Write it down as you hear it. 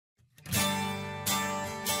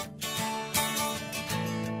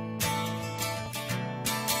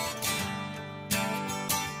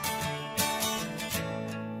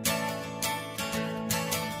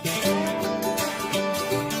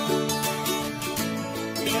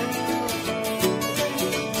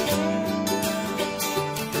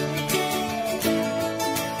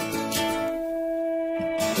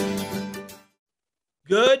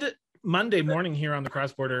Good Monday morning here on the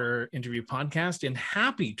Cross Border Interview Podcast, and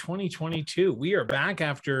happy 2022. We are back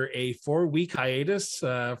after a 4-week hiatus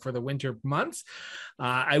for the winter months.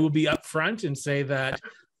 I will be upfront and say that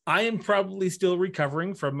I am probably still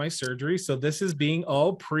recovering from my surgery, so this is being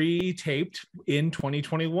all pre-taped in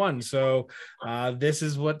 2021. So this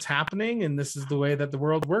is what's happening, and this is the way that the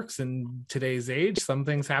world works in today's age. Some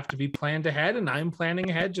things have to be planned ahead, and I'm planning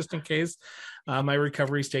ahead just in case my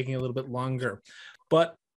recovery is taking a little bit longer.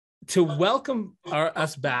 But to welcome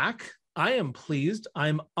us back, I am pleased,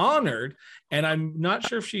 I'm honored, and I'm not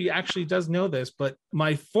sure if she actually does know this, but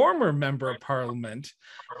my former member of parliament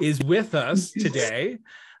is with us today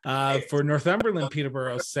for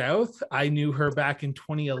Northumberland-Peterborough South. I knew her back in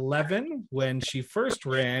 2011 when she first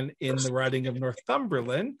ran in the riding of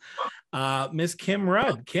Northumberland. Miss Kim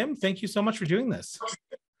Rudd. Kim, thank you so much for doing this.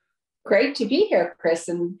 Great to be here, Chris,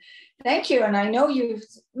 and thank you. And I know you've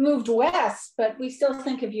moved west, but we still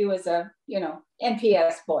think of you as a,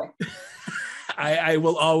 NPS boy. I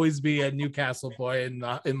will always be a Newcastle boy in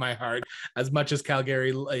my heart. As much as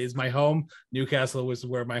Calgary is my home, Newcastle was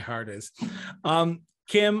where my heart is.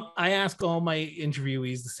 Kim, I ask all my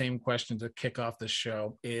interviewees the same question to kick off the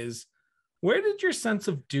show: is where did your sense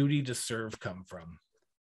of duty to serve come from?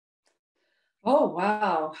 Oh,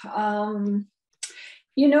 wow.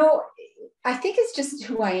 I think it's just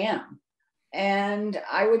who I am. And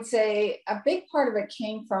I would say a big part of it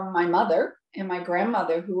came from my mother and my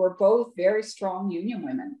grandmother, who were both very strong union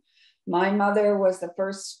women. My mother was the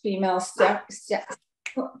first female staff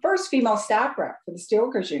rep for the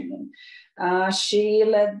Steelworkers Union. She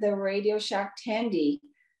led the Radio Shack Tandy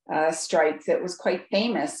strike that was quite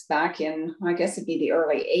famous back in, I guess it'd be the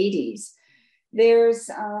early 80s.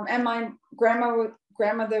 And my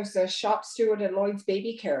grandmother's a shop steward at Lloyd's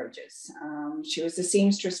Baby Carriages. She was a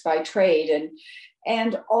seamstress by trade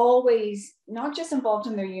and always not just involved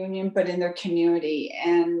in their union, but in their community.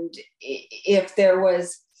 And if there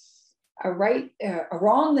was a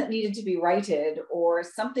wrong that needed to be righted or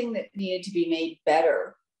something that needed to be made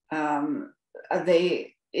better, as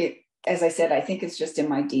I said, I think it's just in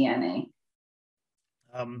my DNA.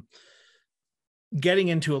 Getting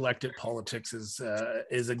into elected politics is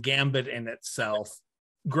a gambit in itself.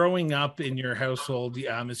 Growing up in your household,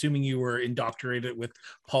 I'm assuming you were indoctrinated with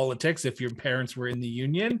politics if your parents were in the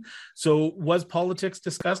union. So was politics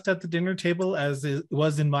discussed at the dinner table as it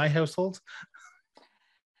was in my household?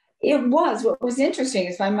 It was. What was interesting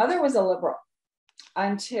is my mother was a Liberal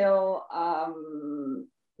until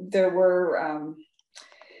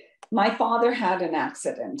my father had an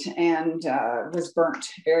accident and was burnt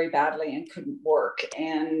very badly and couldn't work.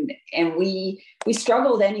 And we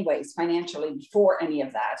struggled anyways financially before any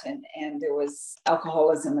of that. And there was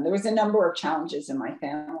alcoholism and there was a number of challenges in my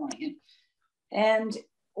family. And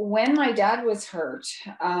when my dad was hurt,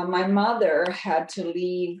 my mother had to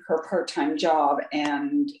leave her part-time job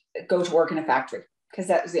and go to work in a factory, because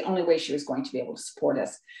that was the only way she was going to be able to support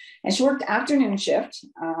us. And she worked afternoon shift.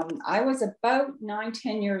 I was about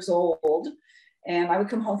 9-10 years old, and I would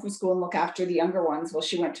come home from school and look after the younger ones while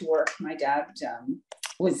she went to work. My dad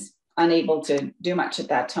was unable to do much at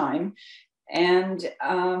that time. And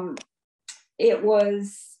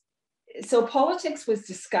so politics was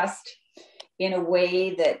discussed in a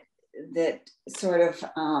way that sort of,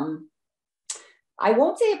 I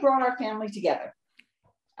won't say it brought our family together,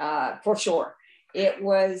 for sure. It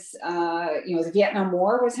was, the Vietnam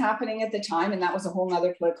War was happening at the time, and that was a whole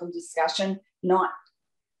other political discussion, not,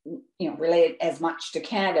 related as much to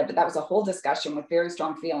Canada, but that was a whole discussion with very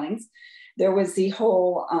strong feelings. There was the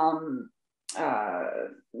whole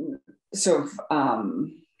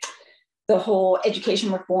the whole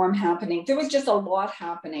education reform happening. There was just a lot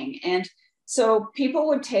happening. And so people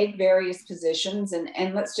would take various positions,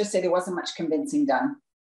 and let's just say there wasn't much convincing done.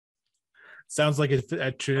 Sounds like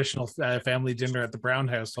a traditional family dinner at the Brown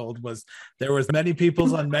household. There was many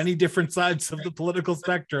people on many different sides of the political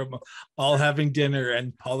spectrum all having dinner,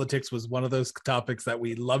 and politics was one of those topics that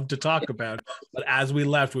we loved to talk about. But as we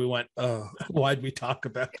left, we went, oh, why'd we talk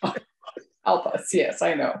about it? Help us. Yes,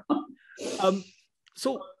 I know.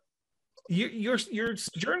 So your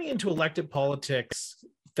journey into elected politics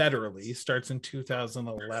federally starts in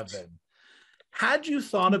 2011. Had you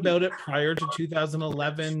thought about it prior to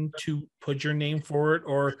 2011 to put your name forward,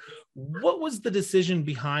 or what was the decision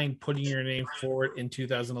behind putting your name forward in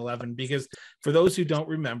 2011? Because for those who don't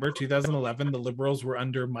remember, 2011, the Liberals were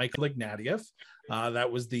under Michael Ignatieff. That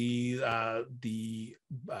was the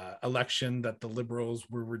election that the Liberals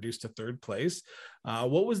were reduced to third place.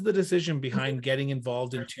 What was the decision behind getting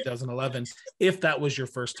involved in 2011, if that was your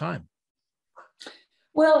first time?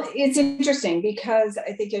 Well, it's interesting because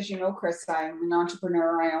I think, as you know, Chris, I'm an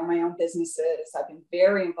entrepreneur. I own my own businesses. I've been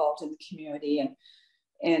very involved in the community, and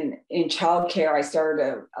in childcare, I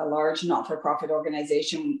started a large not-for-profit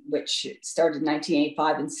organization, which started in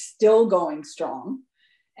 1985 and still going strong.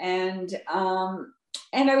 And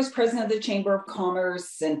I was president of the Chamber of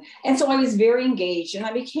Commerce, and so I was very engaged. And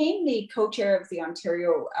I became the co-chair of the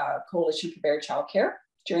Ontario Coalition for Better Childcare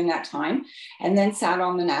during that time, and then sat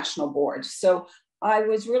on the national board. So I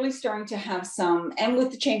was really starting to have some, and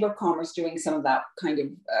with the Chamber of Commerce doing some of that kind of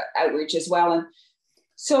outreach as well. And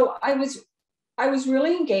so I was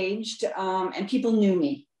really engaged, and people knew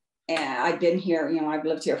me. And I've been here, I've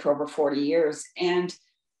lived here for over 40 years. And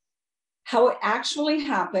how it actually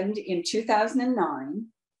happened in 2009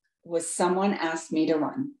 was someone asked me to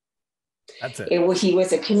run. That's it. He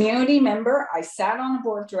was a community member. I sat on the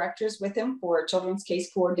board of directors with him for children's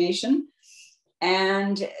case coordination.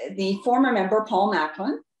 And the former member, Paul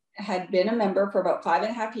Macklin, had been a member for about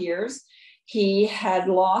 5.5 years. He had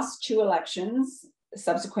lost 2 elections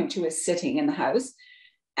subsequent to his sitting in the House.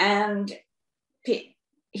 And no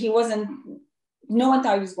one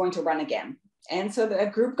thought he was going to run again. And so the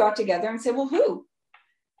group got together and said, well, who?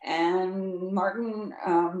 And Martin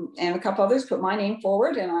and a couple others put my name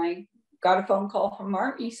forward, and I got a phone call from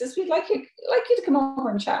Martin. He says, we'd like you to come over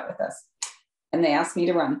and chat with us. And they asked me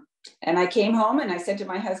to run. And I came home and I said to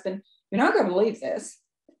my husband, you're not going to believe this,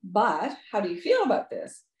 but how do you feel about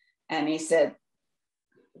this? And he said,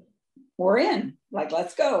 we're in,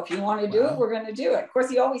 let's go. If you want to do it, we're going to do it. Of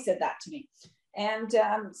course, he always said that to me. And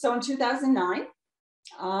so in 2009,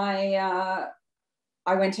 I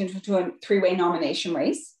went into a 3-way nomination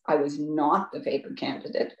race. I was not the favored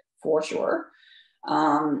candidate, for sure.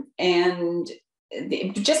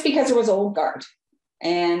 Just because it was old guard.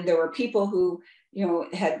 And there were people who,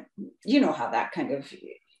 had, how that kind of.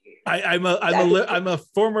 I'm a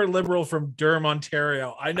former Liberal from Durham,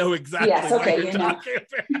 Ontario. I know exactly what you're talking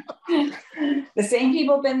about. The same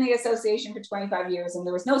people have been in the association for 25 years, and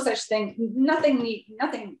there was no such thing, nothing,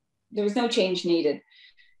 there was no change needed.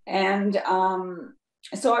 And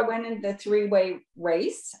so I went into the 3-way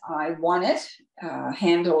race. I won it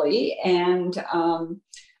handily. And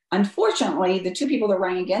unfortunately, the 2 people that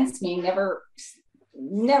ran against me never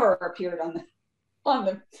appeared on the,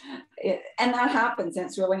 and that happens. And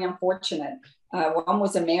it's really unfortunate. One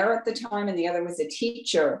was a mayor at the time, and the other was a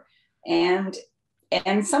teacher. And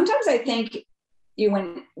sometimes I think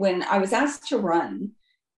when I was asked to run,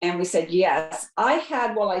 and we said yes,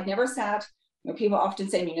 I'd never sat. People often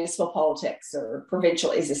say municipal politics or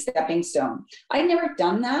provincial is a stepping stone. I'd never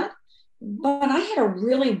done that, but I had a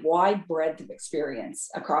really wide breadth of experience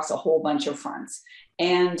across a whole bunch of fronts,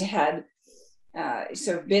 and had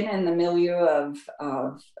sort of been in the milieu of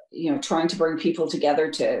trying to bring people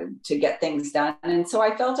together to get things done. And so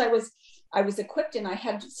I felt I was equipped, and I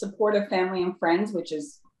had supportive family and friends, which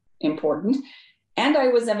is important. And I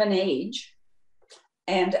was of an age,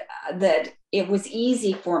 and that it was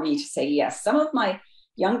easy for me to say yes. Some of my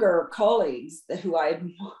younger colleagues who I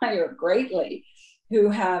admire greatly, who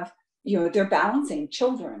have, they're balancing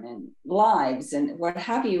children and lives and what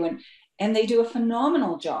have you, and they do a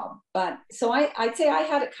phenomenal job. But so I'd say I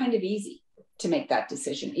had it kind of easy to make that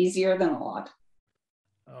decision, easier than a lot.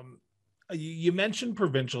 You mentioned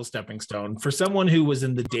provincial stepping stone. For someone who was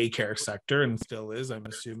in the daycare sector and still is, I'm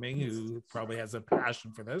assuming, who probably has a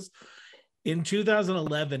passion for this, in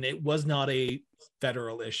 2011, it was not a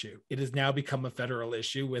federal issue. It has now become a federal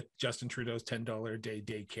issue with Justin Trudeau's $10 a day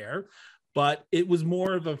daycare, but it was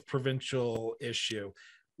more of a provincial issue.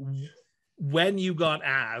 When you got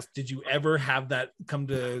asked, did you ever have that come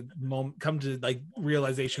to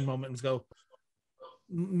realization moment and go,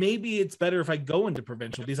 maybe it's better if I go into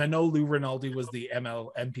provincial? Because I know Lou Rinaldi was the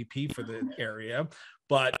MPP for the area,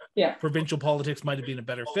 but provincial politics might have been a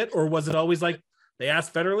better fit. Or was it always like, they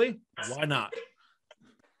asked federally, why not?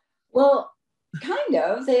 Well, kind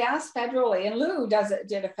of. They asked federally, and Lou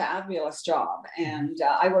did a fabulous job. And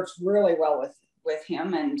I worked really well with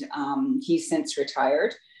him, and he's since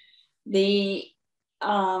retired. The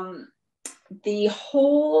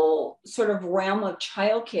whole sort of realm of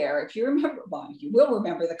childcare, if you remember, you will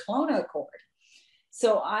remember the Kelowna Accord.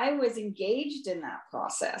 So I was engaged in that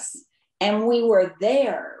process. And we were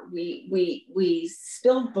there. We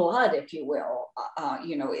spilled blood, if you will,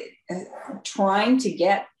 trying to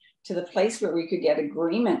get to the place where we could get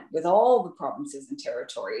agreement with all the provinces and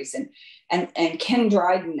territories, and Ken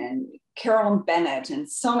Dryden and Carolyn Bennett and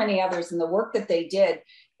so many others, and the work that they did.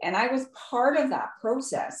 And I was part of that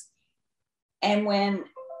process. And when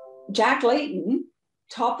Jack Layton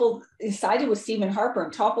sided with Stephen Harper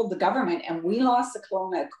and toppled the government, and we lost the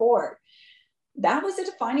Kelowna Accord, that was a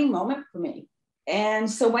defining moment for me. And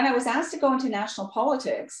so when I was asked to go into national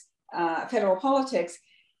politics, federal politics,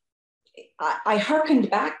 I hearkened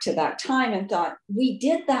back to that time and thought, we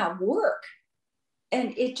did that work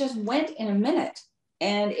and it just went in a minute.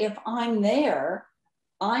 And if I'm there,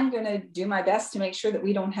 I'm going to do my best to make sure that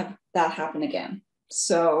we don't have that happen again.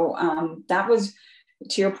 So that was,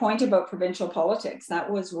 to your point about provincial politics, that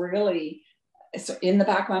was really in the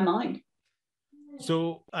back of my mind.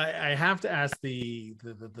 So I have to ask the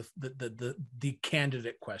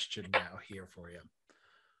candidate question now here for you.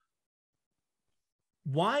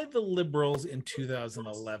 Why the Liberals in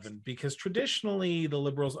 2011? Because traditionally the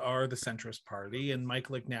Liberals are the centrist party, and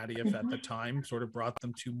Michael Ignatieff at the time sort of brought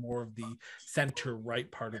them to more of the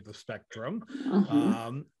center-right part of the spectrum.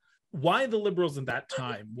 Why the Liberals in that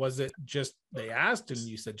time? Was it just they asked and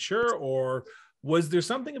you said sure, or was there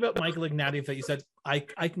something about Michael Ignatieff that you said, I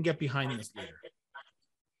can get behind this leader?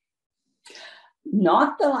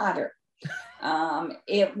 Not the latter.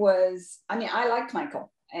 It was, I mean, I liked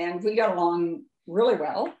Michael and we got along really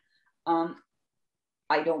well.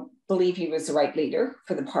 I don't believe he was the right leader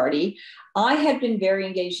for the party. I had been very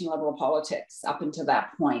engaged in Liberal politics up until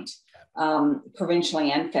that point,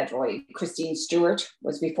 provincially and federally. Christine Stewart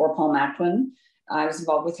was before Paul Macklin. I was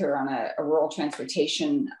involved with her on a rural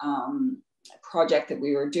transportation project that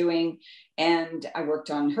we were doing. And I worked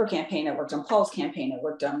on her campaign. I worked on Paul's campaign. I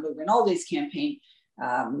worked on Lou Rinaldi's campaign.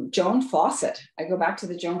 Joan Fawcett. I go back to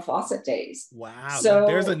the Joan Fawcett days. Wow. So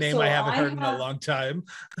there's a name I haven't heard in a long time.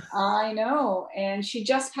 I know. And she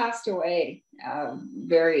just passed away a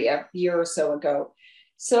year or so ago.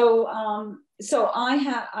 So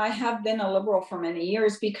I have been a Liberal for many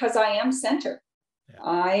years because I am center. Yeah.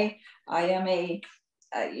 I am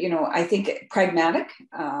I think pragmatic.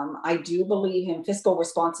 I do believe in fiscal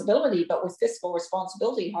responsibility, but with fiscal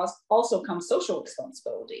responsibility also comes social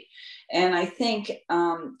responsibility. And I think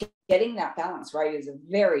getting that balance right is a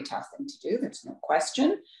very tough thing to do. There's no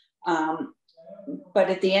question. But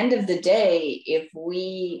at the end of the day, if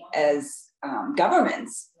we as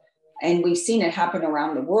governments, and we've seen it happen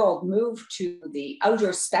around the world, move to the outer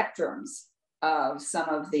spectrums of some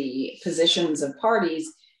of the positions of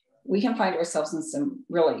parties, we can find ourselves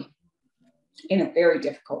in a very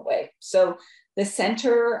difficult way. So the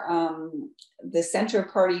center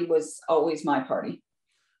party was always my party.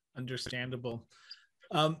 Understandable.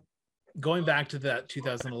 Going back to that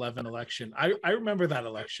 2011 election, I remember that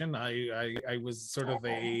election. I was sort of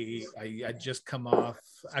I'd just come off,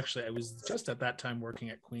 actually, I was just at that time working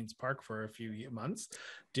at Queen's Park for a few months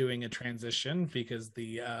doing a transition because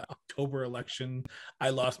the October election, I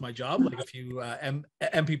lost my job like a few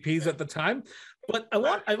MPPs at the time. But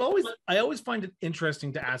I always find it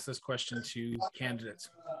interesting to ask this question to candidates.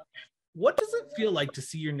 What does it feel like to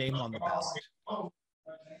see your name on the ballot?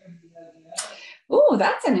 Oh,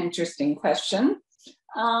 that's an interesting question.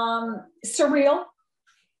 Surreal.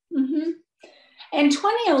 Mm-hmm. In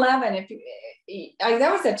 2011,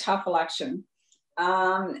 that was a tough election.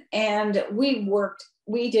 And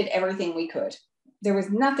we did everything we could. There was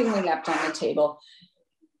nothing we left on the table.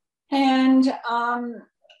 And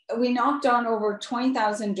we knocked on over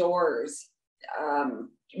 20,000 doors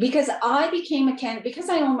because I became a candidate, because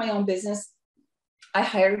I own my own business. I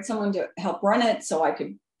hired someone to help run it so I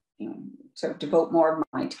could, sort of devote more of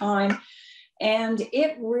my time. And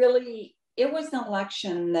it was an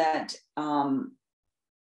election that,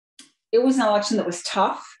 was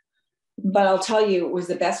tough, but I'll tell you, it was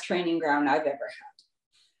the best training ground I've ever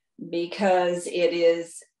had, because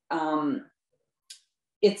elections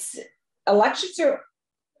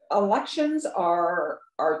are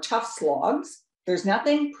tough slogs. There's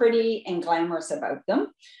nothing pretty and glamorous about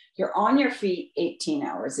them. You're on your feet 18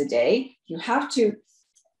 hours a day. You have to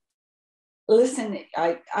listen.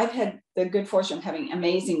 I've had the good fortune of having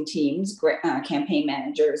amazing teams, campaign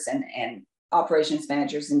managers and operations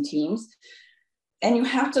managers and teams. And you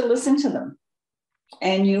have to listen to them.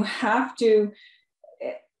 And you have to,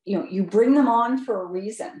 you bring them on for a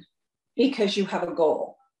reason because you have a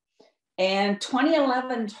goal. And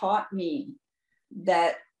 2011 taught me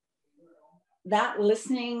that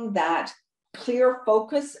listening, that clear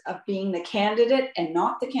focus of being the candidate and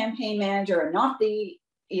not the campaign manager and not the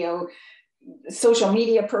social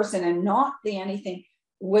media person and not the anything,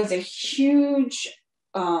 was a huge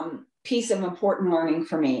piece of important learning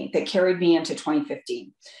for me that carried me into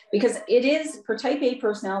 2015. Because it is for type A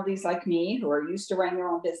personalities like me who are used to running their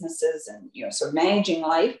own businesses and sort of managing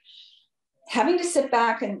life, having to sit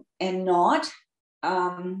back and not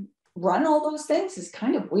run all those things is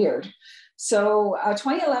kind of weird. So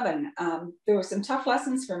 2011, there were some tough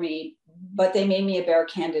lessons for me, but they made me a better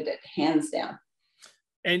candidate, hands down.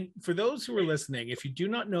 And for those who are listening, if you do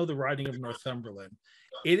not know the riding of Northumberland,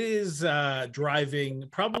 it is driving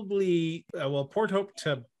probably, Port Hope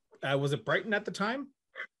to, was it Brighton at the time?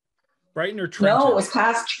 Brighton or Trenton? No, it was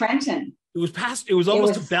past Trenton. It was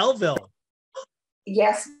almost to Belleville.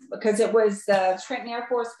 Yes, because it was Trenton Air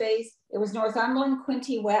Force Base. It was Northumberland,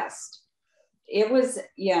 Quinte West. It was,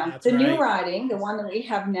 That's the right. new riding, the one that we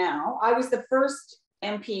have now. I was the first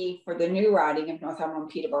MP for the new riding of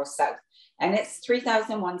Northumberland-Peterborough South, and it's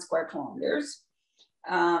 3,001 square kilometers.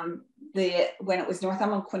 When it was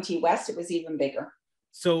Northumberland Quinte West, it was even bigger.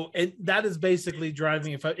 So that is basically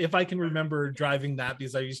driving, if I can remember driving that,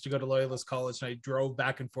 because I used to go to Loyalist College and I drove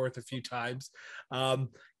back and forth a few times.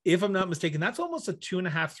 If I'm not mistaken, that's almost a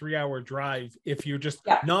 2.5, 3 hour drive. If you're just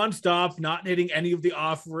nonstop, not hitting any of the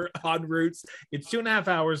on routes, it's 2.5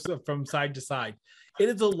 hours from side to side. It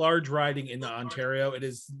is a large riding in Ontario. It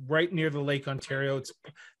is right near the Lake Ontario. It's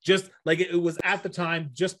just like it was at the time,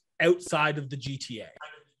 just outside of the GTA.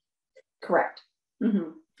 Correct. Mm-hmm.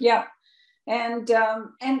 Yeah. And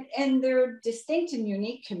they're distinct and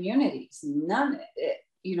unique communities. A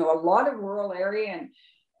lot of rural area,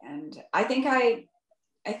 and I think I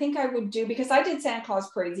would do, because I did Santa Claus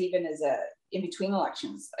parades even as in between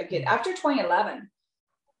elections. After 2011,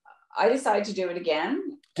 I decided to do it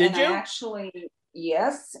again. Did you?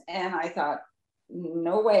 Yes. And I thought,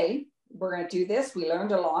 no way, we're going to do this. We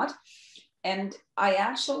learned a lot. And I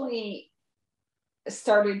actually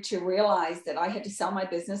started to realize that I had to sell my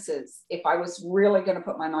businesses if I was really going to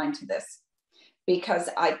put my mind to this, because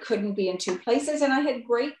I couldn't be in two places, and I had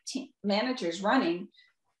great managers running,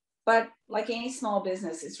 but like any small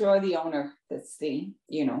business, it's really the owner that's the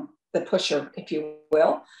pusher, if you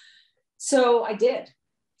will. So I did.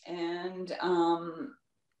 And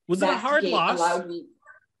was it a hard loss?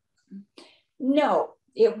 No,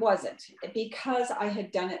 it wasn't, because I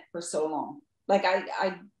had done it for so long. Like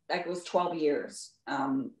it was 12 years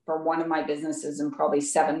for one of my businesses and probably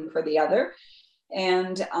 7 for the other.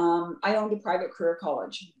 And I owned a private career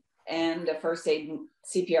college and a first aid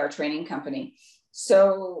CPR training company.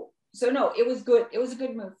 So no, it was good. It was a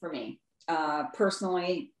good move for me.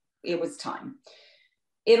 Personally, it was time.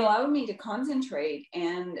 It allowed me to concentrate.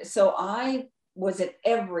 And so I was at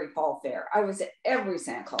every fall fair. I was at every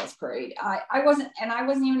Santa Claus parade. I wasn't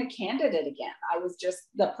even a candidate again. I was just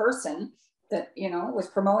the person that, was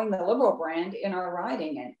promoting the Liberal brand in our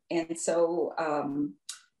riding. And so,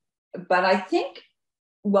 but I think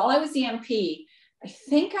while I was the MP, I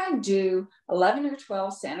think I do 11 or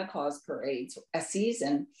 12 Santa Claus parades a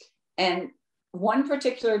season. And one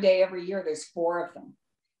particular day every year, there's 4 of them.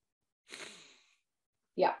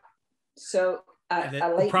 Yeah. So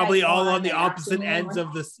probably all on the opposite ends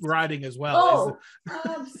of this riding as well.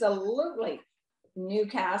 Oh, absolutely.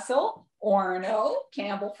 Newcastle, Orono,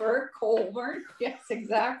 Campbellford, Colborne. Yes,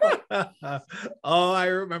 exactly. Oh, I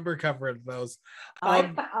remember covering those.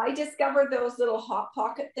 I discovered those little hot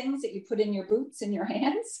pocket things that you put in your boots and your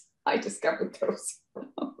hands. I discovered those.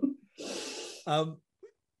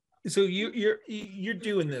 So you're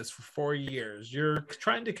doing this for 4 years. You're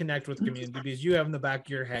trying to connect with community because you have in the back of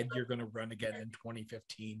your head you're going to run again in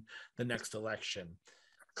 2015, the next election.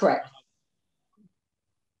 Correct.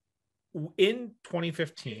 In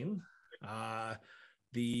 2015,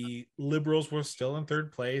 the Liberals were still in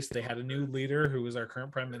third place. They had a new leader who was our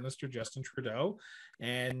current Prime Minister, Justin Trudeau,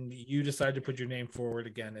 and you decided to put your name forward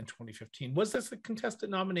again in 2015. Was this a contested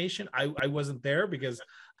nomination? I wasn't there because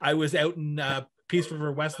I was out in Peace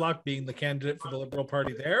River, Westlock, being the candidate for the Liberal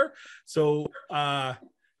Party there. So, God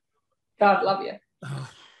love you.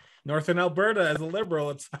 Northern Alberta as a Liberal,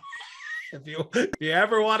 it's if you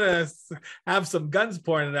ever want to have some guns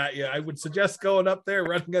pointed at you, I would suggest going up there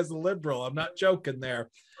running as a Liberal. I'm not joking there.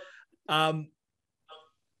 So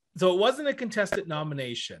it wasn't a contested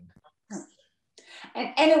nomination.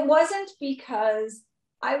 And it wasn't because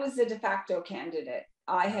I was a de facto candidate.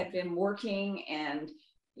 I had been working and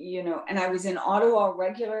I was in Ottawa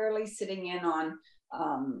regularly, sitting in on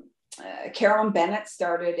Carolyn Bennett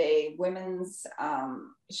started a women's,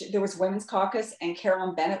 there was women's caucus, and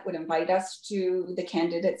Carolyn Bennett would invite us to the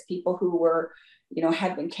candidates, people who were,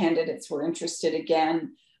 had been candidates, were interested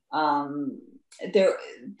again. The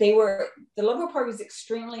Liberal Party was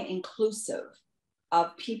extremely inclusive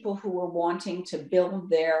of people who were wanting to build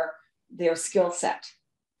their skill set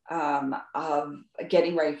of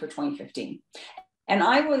getting ready for 2015. And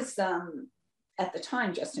I was, at the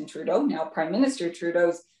time, Justin Trudeau, now Prime Minister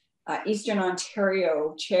Trudeau's Eastern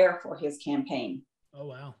Ontario chair for his campaign. Oh,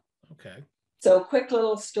 wow. Okay. So quick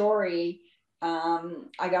little story.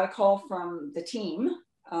 I got a call from the team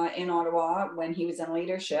in Ottawa when he was in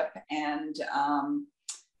leadership, and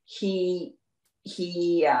he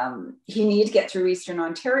he needed to get through Eastern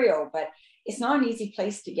Ontario, but it's not an easy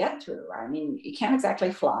place to get through. I mean, you can't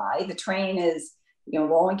exactly fly. The train is,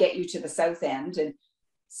 will only get you to the south end. And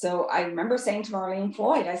so I remember saying to Marlene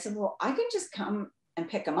Floyd, I said, well, I can just come and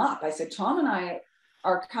pick him up. I said, Tom and I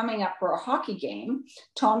are coming up for a hockey game.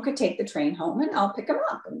 Tom could take the train home and I'll pick him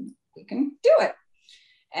up and we can do it.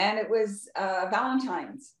 And it was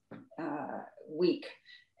Valentine's week.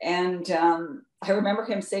 And I remember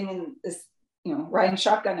him singing this, riding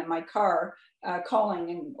shotgun in my car, calling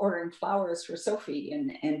and ordering flowers for Sophie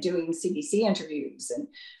and doing CBC interviews.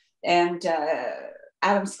 And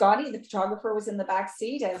Adam Scotty, the photographer, was in the back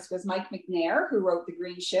seat, as was Mike McNair, who wrote The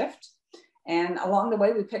Green Shift. And along the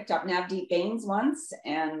way, we picked up Navdeep Bains once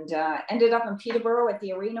and ended up in Peterborough at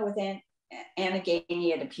the arena with Anna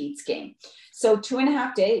Gainey at a Pete's game. So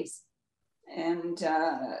 2.5 days. And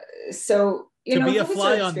so, to be a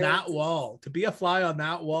fly on that wall,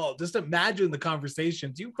 just imagine the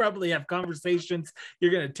conversations. You probably have conversations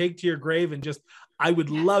you're going to take to your grave, and just, I would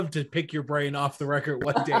love to pick your brain off the record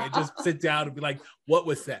one day and just sit down and be like, what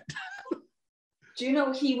was said? Do you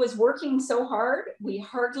know, he was working so hard, we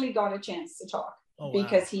hardly got a chance to talk.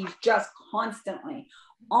 Because he's just constantly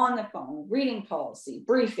on the phone, reading policy,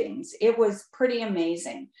 briefings. It was pretty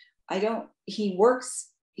amazing. He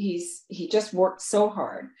just worked so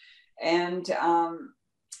hard. And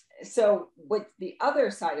so what the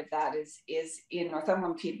other side of that is in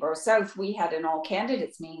Northumberland-Peterborough South, we had an all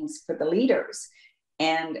candidates meetings for the leaders,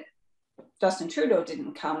 and Justin Trudeau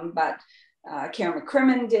didn't come, but Karen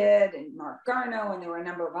McCrimmon did, and Mark Garneau, and there were a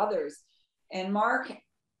number of others. And Mark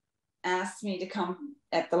asked me to come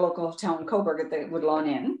at the local hotel in Coburg at the Woodlawn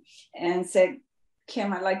Inn and said,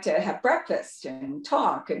 Kim, I'd like to have breakfast and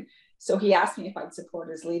talk. And so he asked me if I'd support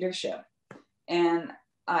his leadership. And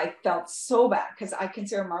I felt so bad because I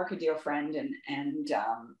consider Mark a dear friend, and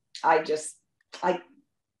I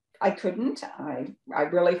couldn't. I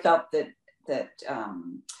really felt that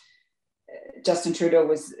Justin Trudeau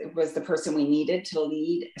was the person we needed to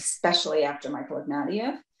lead, especially after Michael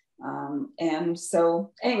Ignatieff. And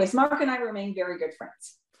so, anyways, Mark and I remain very good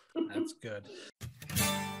friends. That's good.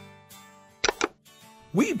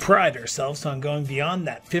 We pride ourselves on going beyond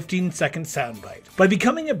that 15-second soundbite by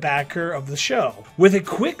becoming a backer of the show. With a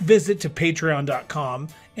quick visit to patreon.com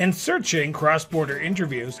and searching Cross-Border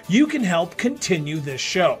Interviews, you can help continue this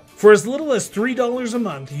show. For as little as $3 a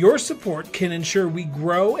month, your support can ensure we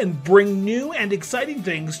grow and bring new and exciting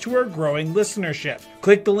things to our growing listenership.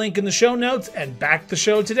 Click the link in the show notes and back the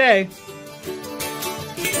show today.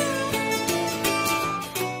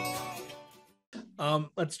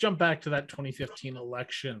 Let's jump back to that 2015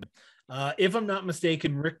 election. If I'm not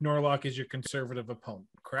mistaken, Rick Norlock is your Conservative opponent,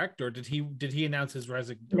 correct? Or did he announce his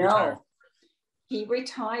resignation? No, he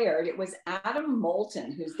retired. It was Adam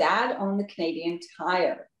Moulton, whose dad owned the Canadian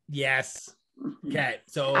Tire. Yes. Okay,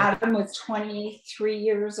 so Adam was 23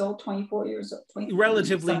 years old, 24 years old.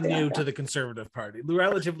 Relatively new to the Conservative Party.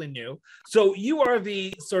 Relatively new. So you are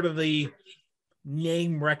the sort of the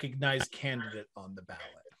name recognized candidate on the ballot.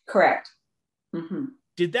 Correct. Mm-hmm.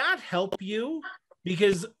 Did that help you?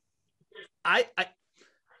 Because I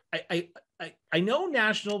know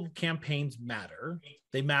national campaigns matter.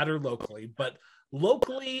 They matter locally, but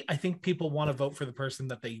locally, I think people want to vote for the person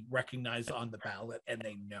that they recognize on the ballot and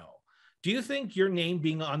they know. Do you think your name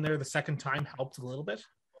being on there the second time helped a little bit?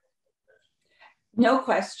 No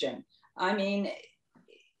question. I mean,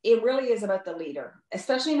 it really is about the leader,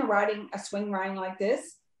 especially in a swing riding like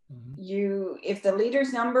this. Mm-hmm. If the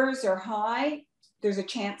leader's numbers are high, there's a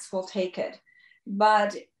chance we'll take it.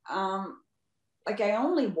 But I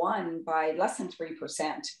only won by less than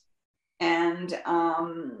 3%. And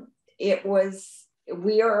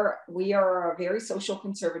we are a very social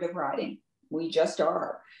conservative riding. We just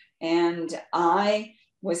are. And I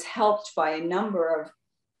was helped by a number of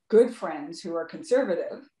good friends who are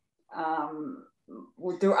conservative,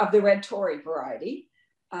 of the Red Tory variety,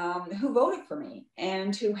 who voted for me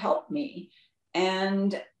and who helped me.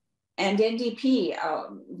 And NDP, a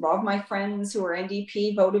lot of my friends who are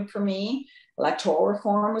NDP voted for me. Electoral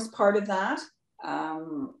reform was part of that.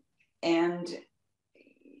 And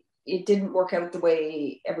it didn't work out the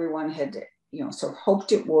way everyone had, sort of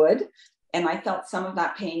hoped it would. And I felt some of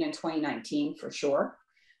that pain in 2019 for sure.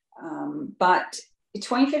 But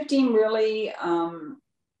 2015 really,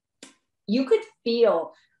 you could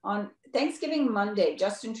feel on Thanksgiving Monday,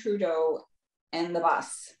 Justin Trudeau and the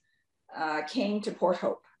bus came to Port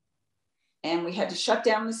Hope. And we had to shut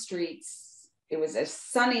down the streets. It was a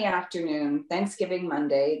sunny afternoon, Thanksgiving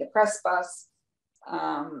Monday, the press bus.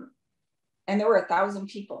 And there were 1,000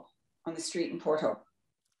 people on the street in Port Hope.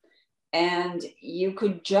 And you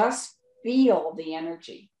could just feel the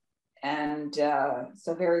energy. And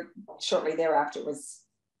so very shortly thereafter was,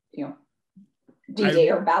 you know, D-Day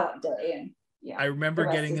or ballot day. And yeah, I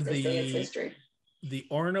remember getting history. The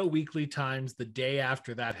Orno Weekly Times the day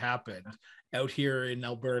after that happened out here in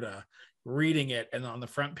Alberta, reading it, and on the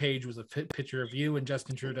front page was a picture of you and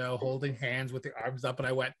Justin Trudeau holding hands with your arms up, and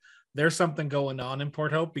I went, there's something going on in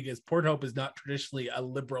Port Hope, because Port Hope is not traditionally a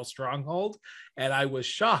liberal stronghold, and I was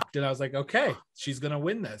shocked, and I was like, okay, she's going to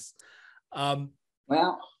win this.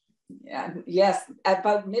 Well, yeah, yes, at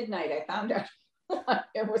about midnight I found out.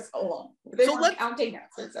 It was so long. They weren't counting us.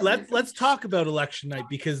 Let's talk about election night,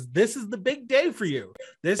 because this is the big day for you.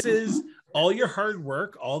 This is all your hard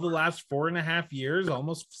work, all the last 4.5 years,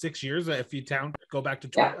 almost 6 years, if you go back to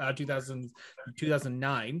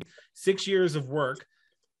 2009, 6 years of work.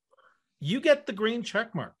 You get the green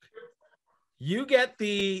check mark. You get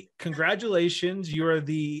the congratulations. You are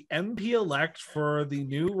the MP-elect for the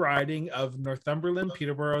new riding of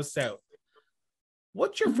Northumberland-Peterborough South.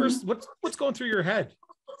 What's your first, what's going through your head?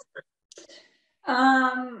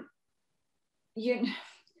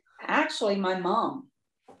 Actually my mom,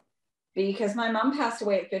 because my mom passed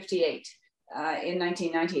away at 58 in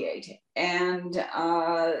 1998. And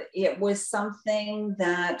it was something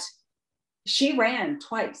that she ran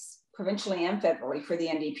twice, provincially and federally, for the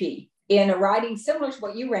NDP in a riding similar to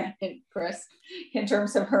what you ran in, Chris, in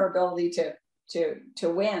terms of her ability to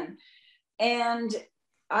win. And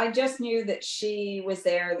I just knew that she was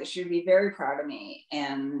there, that she would be very proud of me.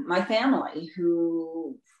 And my family,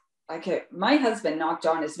 who, my husband knocked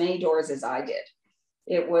on as many doors as I did.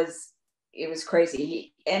 It was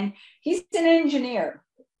crazy. He's an engineer,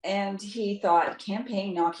 and he thought,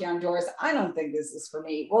 campaign, knocking on doors, I don't think this is for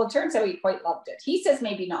me. Well, it turns out he quite loved it. He says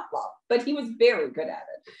maybe not love, but he was very good at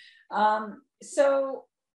it.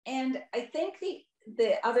 And I think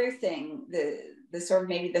the other thing, the sort of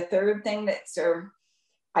maybe the third thing that sort of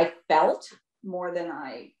I felt more than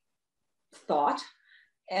I thought,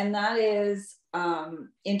 and that is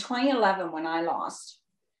in 2011 when I lost,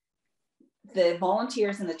 the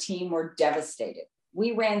volunteers and the team were devastated.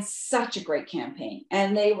 We ran such a great campaign,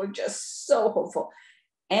 and they were just so hopeful.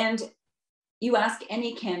 And you ask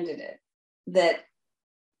any candidate that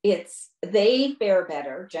they fare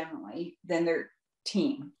better generally than their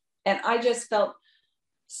team. And I just felt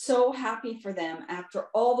so happy for them after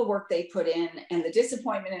all the work they put in and the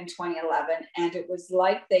disappointment in 2011. And it was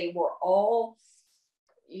like they were all,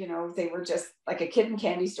 you know, they were just like a kid in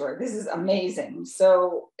candy store. This is amazing.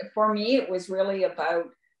 So for me, it was really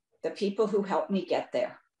about the people who helped me get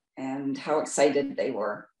there and how excited they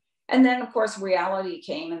were. And then of course, reality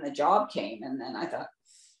came and the job came. And then I thought,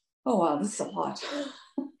 oh, wow, this is a lot.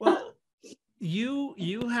 Well,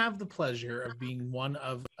 you have the pleasure of being one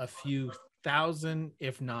of a few thousand,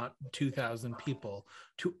 if not 2,000 people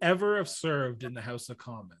to ever have served in the House of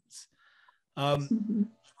Commons.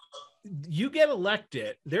 You get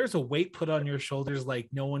elected, there's a weight put on your shoulders like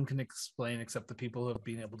no one can explain except the people who have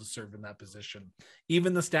been able to serve in that position.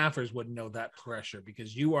 Even the staffers wouldn't know that pressure,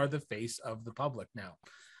 because you are the face of the public now.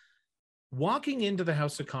 Walking into the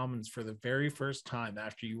House of Commons for the very first time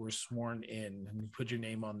after you were sworn in and you put your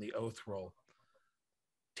name on the oath roll,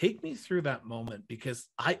 take me through that moment, because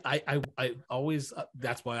I always,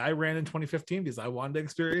 that's why I ran in 2015, because I wanted to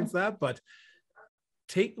experience that. But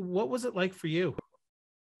what was it like for you?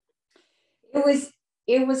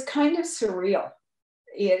 It was kind of surreal.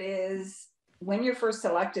 It is, when you're first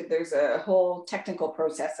elected, there's a whole technical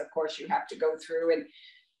process, of course, you have to go through,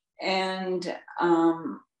 and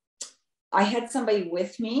I had somebody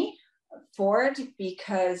with me for it,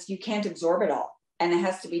 because you can't absorb it all, and it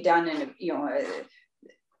has to be done in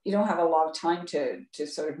you don't have a lot of time to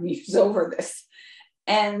sort of muse over this.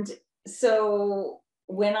 And so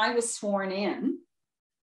when I was sworn in,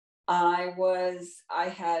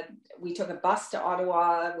 we took a bus to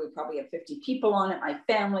Ottawa. We probably had 50 people on it, my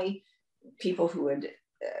family, people who would,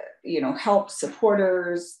 help,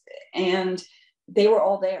 supporters, and they were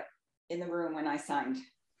all there in the room when I signed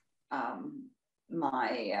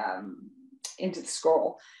my into the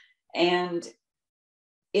scroll. And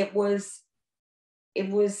it was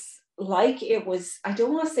like, I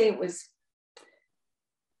don't want to say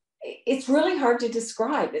it's really hard to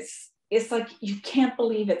describe. It's like, you can't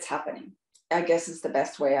believe it's happening, I guess is the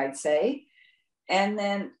best way I'd say. And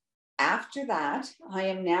then after that, I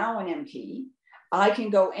am now an MP. I can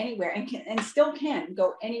go anywhere and still can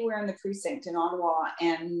go anywhere in the precinct in Ottawa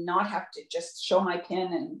and not have to just show my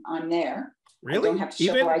PIN and I'm there. Really? I don't have to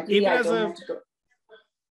show ID. I don't have to go.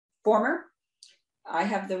 Former, I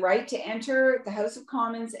have the right to enter the House of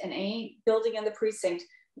Commons and any building in the precinct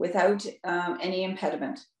without any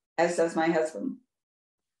impediment, as does my husband.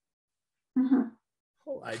 Mhm.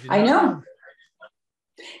 Oh, I did I not know.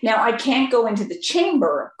 Now, I can't go into the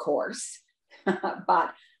chamber, of course,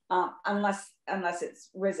 but unless it's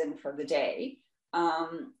risen for the day.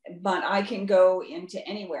 But I can go into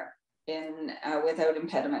anywhere without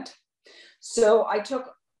impediment. So I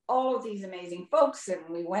took all of these amazing folks, and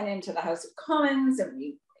we went into the House of Commons,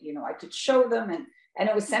 and I could show them, and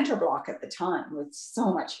it was center block at the time with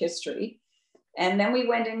so much history. And then we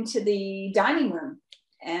went into the dining room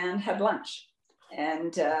and had lunch,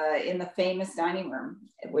 and in the famous dining room,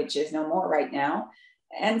 which is no more right now.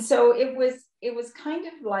 And so it was kind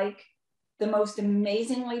of like the most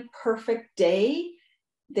amazingly perfect day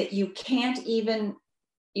that you can't even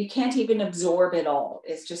absorb it all.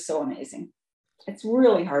 It's just so amazing. It's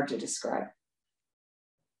really hard to describe.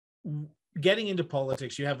 Getting into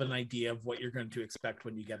politics, you have an idea of what you're going to expect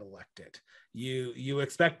when you get elected. You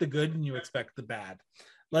expect the good and you expect the bad.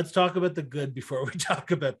 Let's talk about the good before we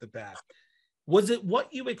talk about the bad. Was it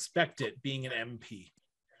what you expected being an MP?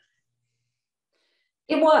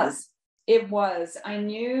 It was. I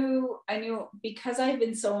knew because I had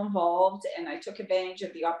been so involved, and I took advantage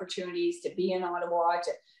of the opportunities to be in Ottawa,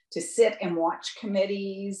 to sit and watch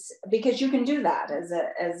committees, because you can do that as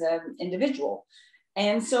an individual.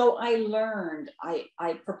 And so I learned,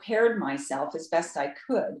 I prepared myself as best I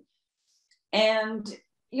could. And,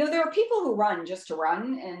 there are people who run just to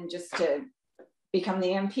run and just to become the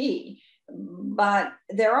MP. But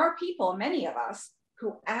there are people, many of us,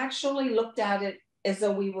 who actually looked at it as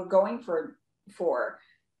though we were going for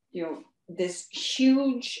this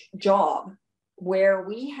huge job where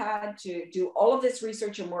we had to do all of this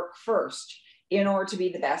research and work first in order to be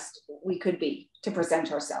the best we could be, to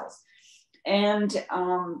present ourselves. And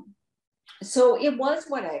so it was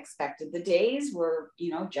what I expected. The days were,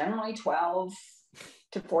 generally 12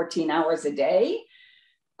 to 14 hours a day.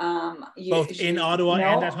 Both in Ottawa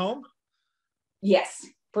and at home? Yes,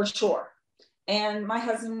 for sure. And my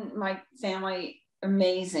husband, my family,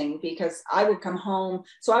 amazing, because I would come home.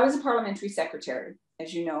 So I was a parliamentary secretary,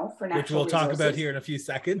 as you know, for natural which we'll resources. talk about here in a few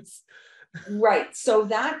seconds. Right. So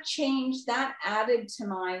that changed, that added to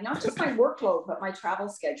not just my workload, but my travel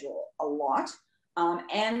schedule a lot.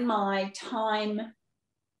 And my time,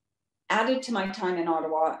 added to my time in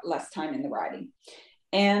Ottawa, less time in the riding.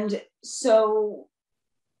 And so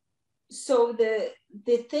the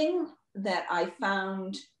thing that I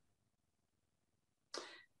found,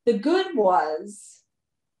 the good was,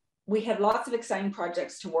 we had lots of exciting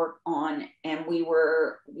projects to work on, and we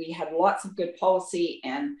had lots of good policy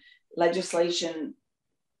and legislation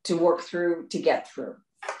to work through, to get through.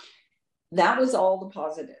 That was all the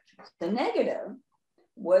positive. The negative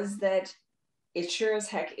was that it sure as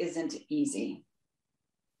heck isn't easy.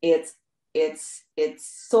 It's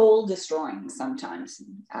soul destroying sometimes,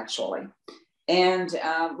 actually. And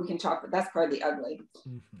we can talk, but that's probably the ugly.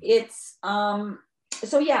 Mm-hmm. It's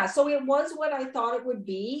so it was what I thought it would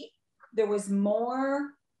be. There was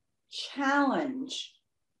more challenge,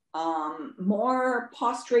 more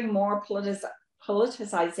posturing, more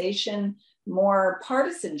politicization, more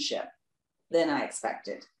partisanship than I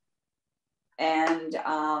expected. And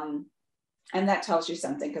that tells you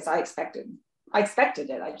something, because I expected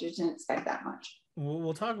it. I just didn't expect that much.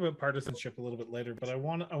 We'll talk about partisanship a little bit later, but I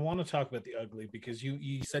want to talk about the ugly, because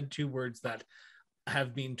you said two words that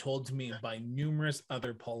have been told to me by numerous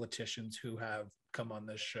other politicians who have come on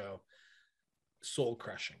this show: soul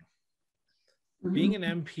crushing. Mm-hmm. Being an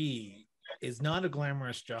MP is not a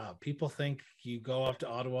glamorous job. People think you go up to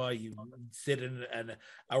Ottawa, you sit in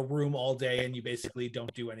a room all day, and you basically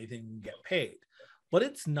don't do anything and get paid. But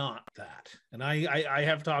it's not that. And I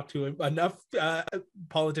have talked to enough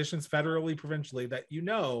politicians federally, provincially, that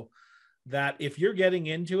that if you're getting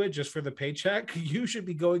into it just for the paycheck, you should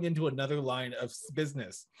be going into another line of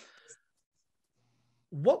business.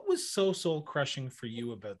 What was so soul crushing for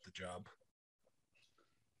you about the job?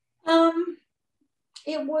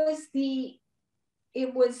 It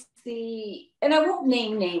was the, and I won't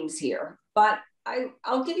name names here, but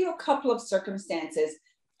I'll give you a couple of circumstances.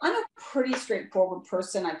 I'm a pretty straightforward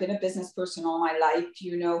person. I've been a business person all my life.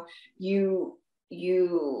 You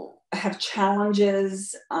have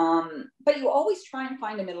challenges, but you always try and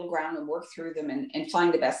find a middle ground and work through them and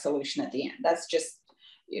find the best solution at the end. That's just,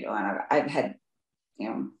 and I've had,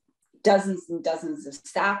 dozens and dozens of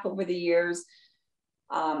staff over the years.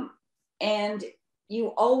 And you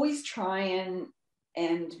always try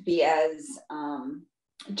and be as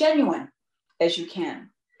genuine as you can.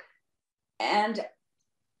 And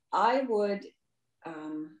I would,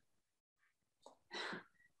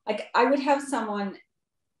 I would have someone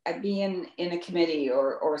be in a committee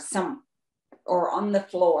or on the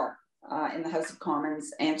floor, in the House of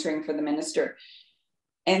Commons answering for the minister.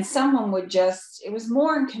 And someone would just, it was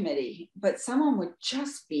more in committee, but someone would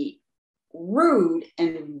just be rude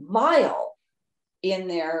and vile in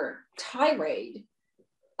their tirade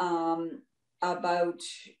about,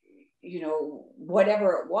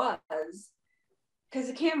 whatever it was, because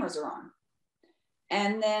the cameras are on.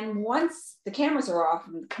 And then once the cameras are off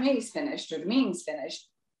and the committee's finished or the meeting's finished,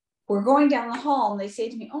 we're going down the hall and they say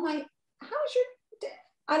to me, "Oh my,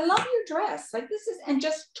 I love your dress. Like this is," and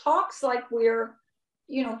just talks like we're,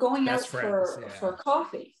 going Best out friends, for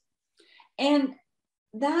coffee. And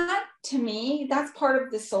that, to me, that's part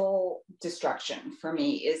of the soul destruction for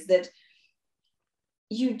me, is that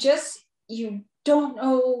you don't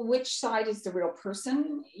know which side is the real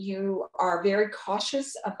person. You are very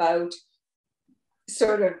cautious about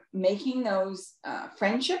sort of making those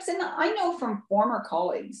friendships. And I know from former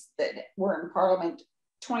colleagues that were in Parliament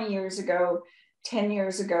 20 years ago, 10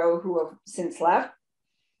 years ago, who have since left,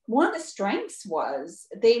 one of the strengths was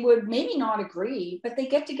they would maybe not agree, but they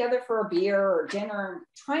get together for a beer or dinner and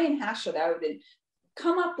try and hash it out and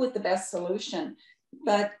come up with the best solution.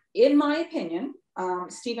 But in my opinion,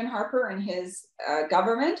 Stephen Harper and his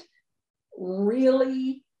government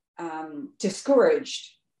really discouraged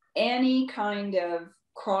any kind of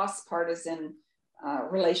cross-partisan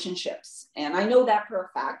relationships. And I know that for a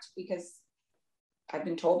fact because I've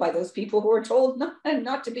been told by those people who are told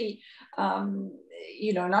not to be,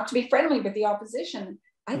 not to be friendly with the opposition.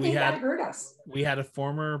 I think that hurt us. We had a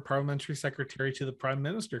former parliamentary secretary to the Prime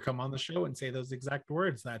Minister come on the show and say those exact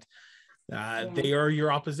words, that they are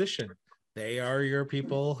your opposition. They are your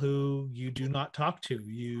people who you do not talk to.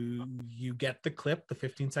 You get the clip, the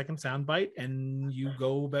 15-second soundbite, and you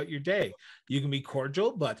go about your day. You can be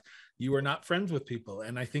cordial, but you are not friends with people.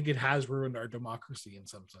 And I think it has ruined our democracy in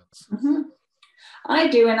some sense. Mm-hmm. I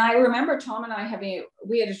do. And I remember Tom and I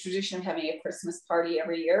we had a tradition of having a Christmas party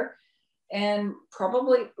every year. And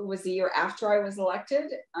probably it was the year after I was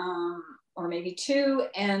elected, or maybe two.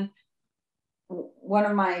 And one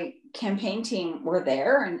of my campaign team were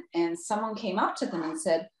there, and someone came up to them and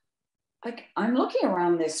said, like, "I'm looking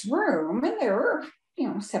around this room and there were,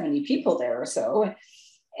 70 people there or so,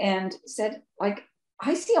 and said, like,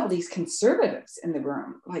 I see all these conservatives in the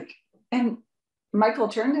room." And Michael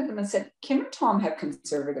turned to them and said, "Kim and Tom have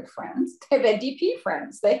conservative friends. They have NDP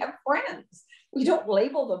friends. They have friends. We don't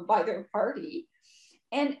label them by their party."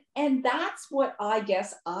 And that's what I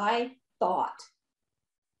guess I thought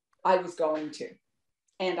I was going to.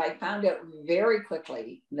 And I found out very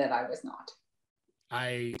quickly that I was not.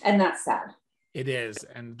 And that's sad. It is.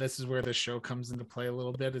 And this is where the show comes into play a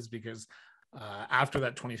little bit, is because after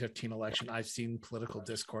that 2015 election, I've seen political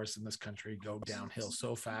discourse in this country go downhill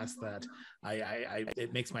so fast that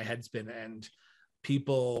it makes my head spin. And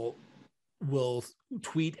people will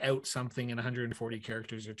tweet out something in 140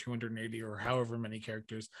 characters or 280 or however many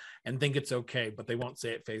characters and think it's okay, but they won't say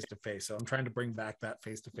it face to face. So I'm trying to bring back that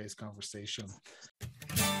face-to-face conversation.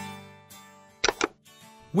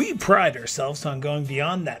 We pride ourselves on going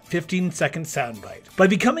beyond that 15-second soundbite by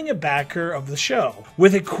becoming a backer of the show.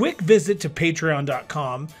 With a quick visit to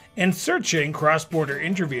patreon.com and searching Cross-Border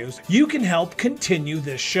Interviews, you can help continue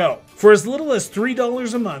this show. For as little as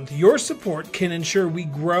 $3 a month, your support can ensure we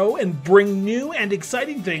grow and bring new and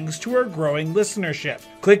exciting things to our growing listenership.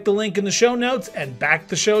 Click the link in the show notes and back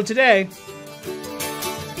the show today.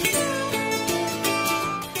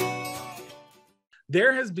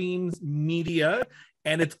 There has been media,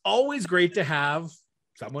 and it's always great to have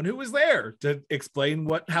someone who was there to explain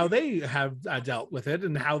how they have dealt with it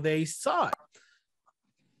and how they saw it.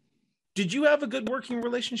 Did you have a good working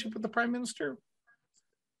relationship with the Prime Minister?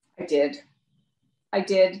 I did.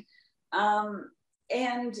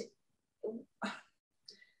 And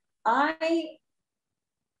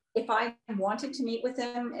if I wanted to meet with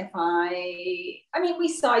him, we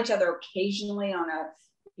saw each other occasionally on a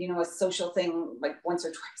social thing, like once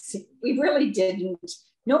or twice. We really didn't.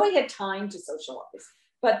 Nobody had time to socialize,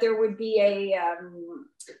 but there would be a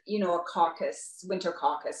caucus, winter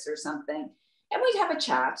caucus or something, and we'd have a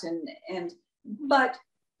chat. But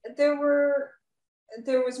there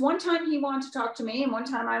was one time he wanted to talk to me, and one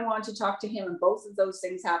time I wanted to talk to him, and both of those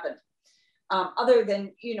things happened. Other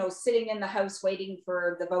than sitting in the house waiting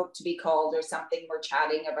for the vote to be called or something, we're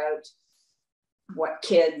chatting about what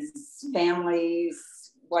kids, families,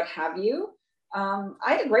 what have you. I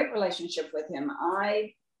had a great relationship with him.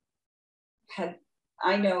 I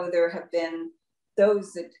know there have been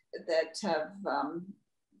those that have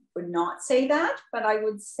would not say that, but I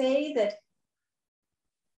would say that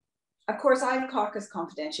of course, I have caucus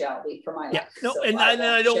confidentiality for my life. Yeah, no, so and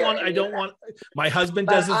I don't want. My husband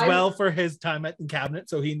does as well for his time at the cabinet,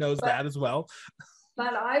 so he knows that as well.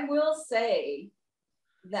 But I will say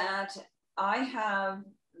that I have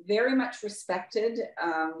very much respected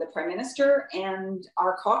the Prime Minister and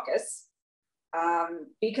our caucus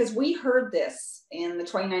because we heard this in the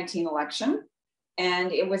 2019 election,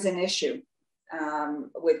 and it was an issue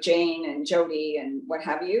with Jane and Jody and what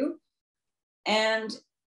have you. And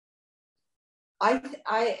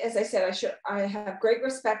as I said, I have great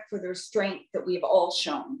respect for the restraint that we've all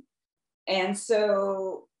shown. And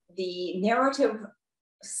so the narrative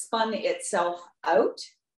spun itself out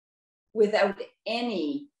without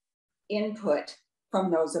any input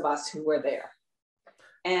from those of us who were there.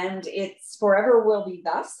 And it's forever will be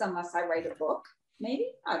thus, unless I write a book,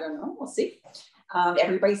 maybe, I don't know, we'll see.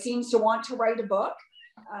 Everybody seems to want to write a book,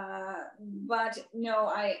 but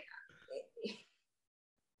no,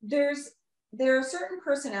 there are certain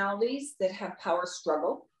personalities that have power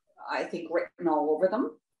struggle, I think, written all over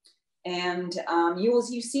them. And you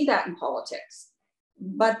see that in politics.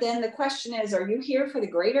 But then the question is, are you here for the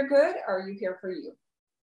greater good, or are you here for you?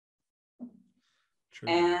 True.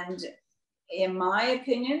 And in my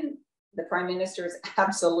opinion, the Prime Minister is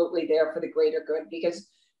absolutely there for the greater good, because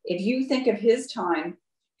if you think of his time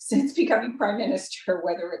since becoming Prime Minister,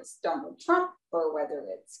 whether it's Donald Trump or whether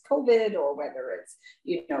it's COVID or whether it's,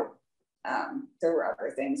 there were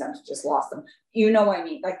other things, I've just lost them. You know what I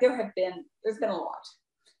mean? Like there's been a lot.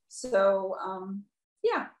 So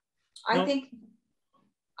yeah, I think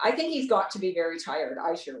he's got to be very tired.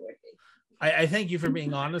 I sure would be. I thank you for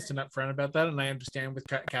being honest and upfront about that. And I understand with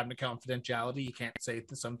cabinet confidentiality, you can't say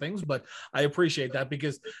some things, but I appreciate that,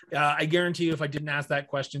 because I guarantee you, if I didn't ask that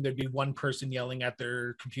question, there'd be one person yelling at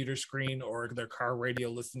their computer screen or their car radio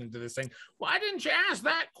listening to this saying, why didn't you ask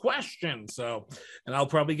that question? So, and I'll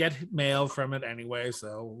probably get mail from it anyway.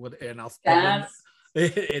 So, and I'll,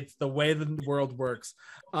 it's the way the world works.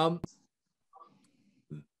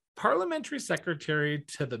 Parliamentary Secretary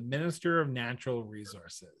to the Minister of Natural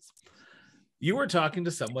Resources. You were talking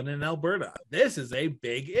to someone in Alberta. This is a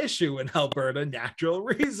big issue in Alberta, natural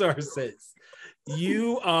resources.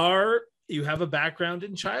 You have a background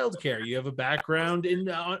in childcare. You have a background in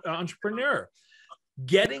entrepreneur.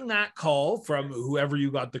 Getting that call from whoever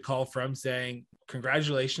you got the call from saying,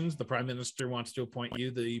 congratulations, the Prime Minister wants to appoint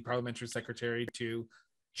you the Parliamentary Secretary to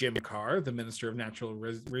Jim Carr, the Minister of Natural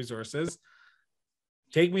Resources.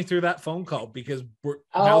 Take me through that phone call, because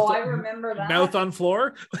I remember that. Mouth on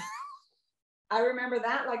floor. I remember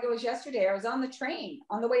that like it was yesterday. I was on the train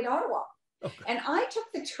on the way to Ottawa. Okay. And I took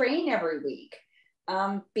the train every week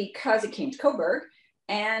because it came to Coburg,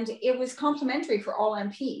 and it was complimentary for all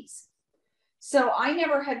MPs. So I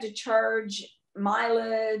never had to charge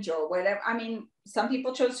mileage or whatever. I mean, some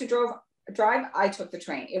people chose to drive. I took the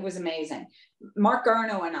train. It was amazing. Mark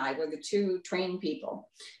Garneau and I were the two train people.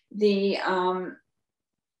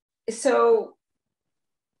 So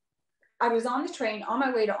I was on the train on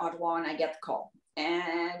my way to Ottawa, and I get the call,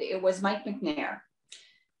 and it was Mike McNair.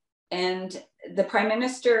 And the Prime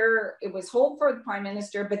Minister, it was hold for the Prime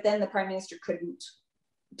Minister, but then the Prime Minister couldn't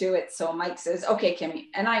do it. So Mike says, okay, Kimmy,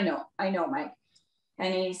 and I know Mike.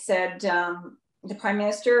 And he said, the Prime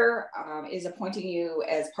Minister is appointing you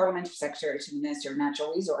as Parliamentary Secretary to the Minister of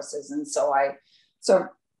Natural Resources. And so I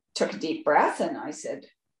took a deep breath, and I said,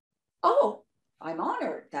 oh, I'm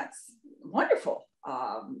honored. That's wonderful.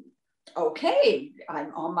 Okay,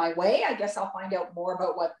 I'm on my way. I guess I'll find out more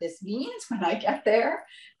about what this means when I get there,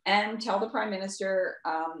 and tell the Prime Minister,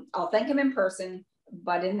 I'll thank him in person,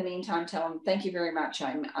 but in the meantime, tell him, thank you very much.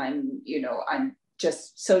 I'm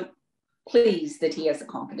just so pleased that he has the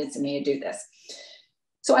confidence in me to do this.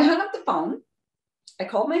 So I hung up the phone. I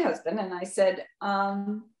called my husband and I said,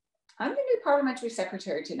 I'm the new Parliamentary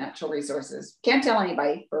Secretary to Natural Resources. Can't tell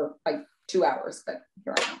anybody for like 2 hours, but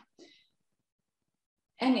here I am.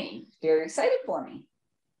 And he's very excited for me.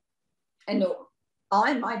 And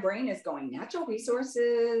my brain is going, natural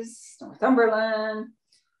resources, Northumberland.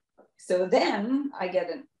 So then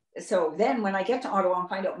when I get to Ottawa and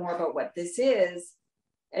find out more about what this is,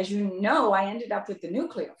 as you know, I ended up with the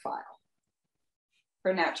nuclear file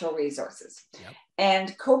for natural resources. Yep.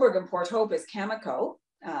 And Coburg and Port Hope is Cameco,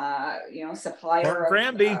 supplier of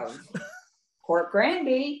Port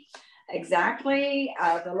Granby. Exactly.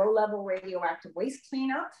 The low-level radioactive waste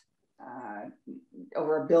cleanup,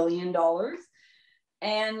 over $1 billion.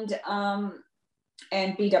 And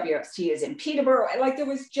BWXT is in Peterborough. Like, there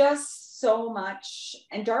was just so much.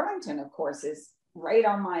 And Darlington, of course, is right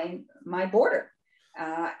on my border,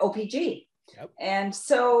 OPG. Yep. And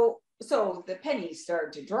so the pennies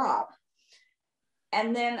started to drop.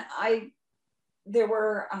 and then there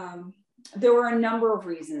were a number of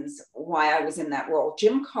reasons why I was in that role.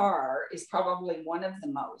 Jim Carr is probably one of the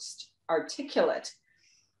most articulate,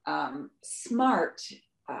 smart,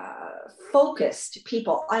 focused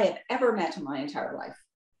people I have ever met in my entire life.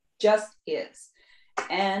 Just is.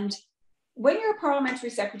 And when you're a parliamentary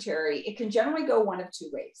secretary, it can generally go one of two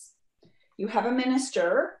ways. You have a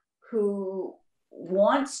minister who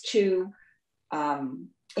wants to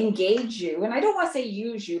engage you, and I don't want to say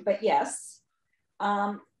use you, but yes,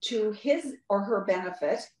 to his or her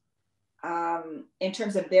benefit, in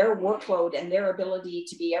terms of their workload and their ability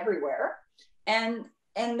to be everywhere. And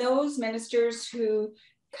those ministers who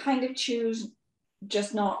kind of choose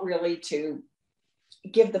just not really to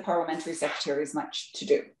give the parliamentary secretaries much to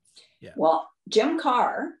do. Yeah. Well, Jim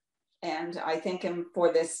Carr, and I thank him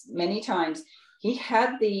for this many times, he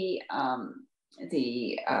had the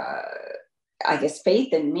I guess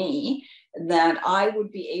faith in me that I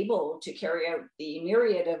would be able to carry out the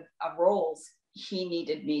myriad of roles he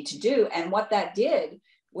needed me to do. And what that did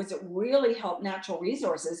was it really helped natural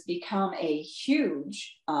resources become a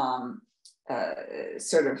huge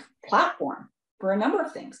sort of platform for a number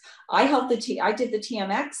of things. I did the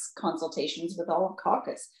TMX consultations with all of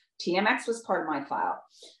caucus. TMX was part of my file.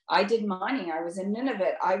 I did mining. I was in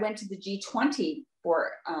Nunavut. I went to the G20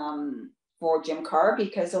 for Jim Carr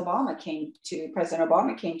because President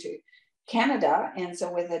Obama came to Canada. And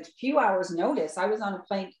so with a few hours notice, I was on a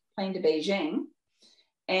plane to Beijing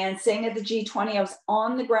and staying at the G20. I was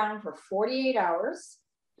on the ground for 48 hours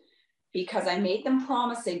because I made them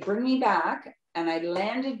promise they'd bring me back. And I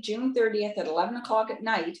landed June 30th at 11 o'clock at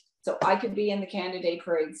night so I could be in the Canada Day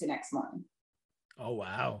parades the next morning. Oh,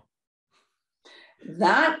 wow.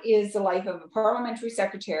 That is the life of a parliamentary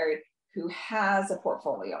secretary who has a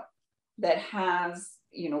portfolio that has,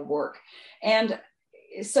 work. And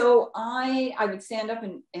so I would stand up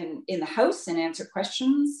in the House and answer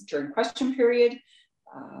questions during question period.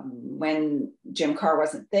 When Jim Carr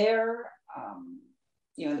wasn't there,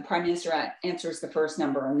 the Prime Minister answers the first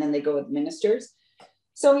number and then they go with ministers.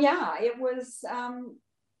 So yeah, it was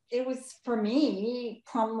for me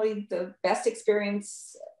probably the best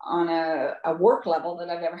experience on a work level that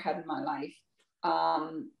I've ever had in my life.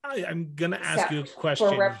 I'm going to ask you a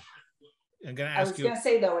question.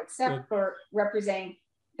 Except for representing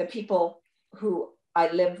the people who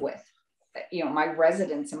I live with, my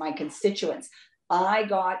residents and my constituents. I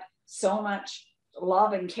got so much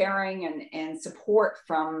love and caring and support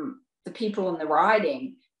from the people in the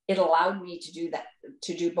riding. It allowed me to do that,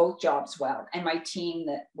 to do both jobs well. And my team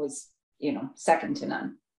that was, second to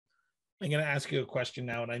none. I'm going to ask you a question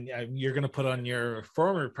now, and you're going to put on your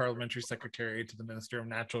former parliamentary secretary to the Minister of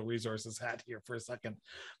Natural Resources hat here for a second,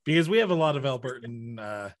 because we have a lot of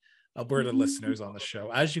Alberta listeners on the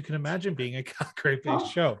show, as you can imagine, being a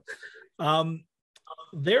Calgary-based show.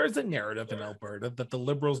 There is a narrative in Alberta that the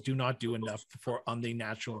Liberals do not do enough on the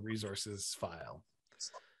natural resources file.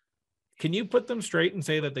 Can you put them straight and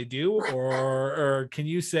say that they do, or can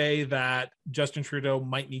you say that Justin Trudeau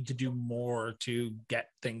might need to do more to get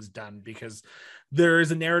things done? Because there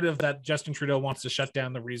is a narrative that Justin Trudeau wants to shut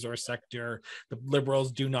down the resource sector. The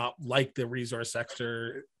Liberals do not like the resource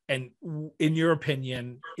sector. And in your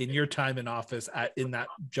opinion, in your time in office in that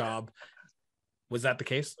job, was that the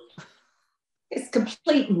case? It's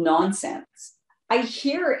complete nonsense. I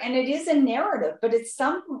hear, and it is a narrative, but it's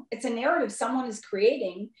a narrative someone is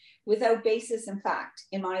creating without basis in fact,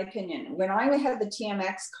 in my opinion. When I had the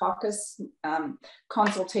TMX caucus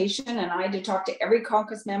consultation, and I had to talk to every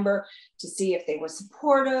caucus member to see if they were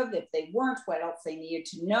supportive, if they weren't, what else they needed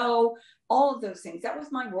to know, all of those things. That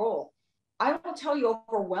was my role. I will tell you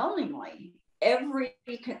overwhelmingly, every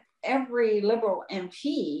Liberal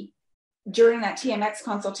MP during that TMX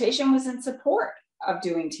consultation was in support of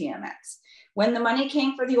doing TMX. When the money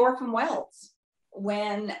came for the orphan wells,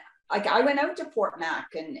 when I went out to Fort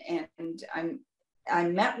Mac and I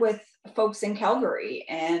met with folks in Calgary,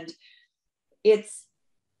 and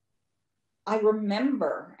I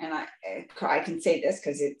remember, and I can say this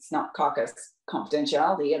because it's not caucus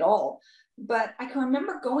confidentiality at all, but I can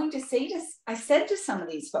remember I said to some of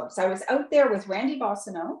these folks, I was out there with Randy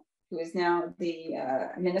Boissonnault, who is now the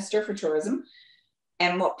Minister for Tourism.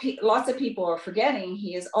 And what lots of people are forgetting,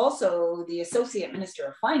 he is also the Associate Minister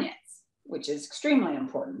of Finance, which is extremely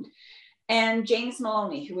important. And James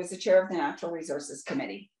Maloney, who was the chair of the Natural Resources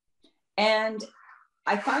Committee. And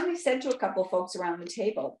I finally said to a couple of folks around the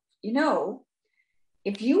table,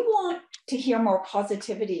 if you want to hear more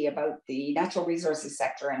positivity about the natural resources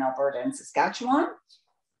sector in Alberta and Saskatchewan,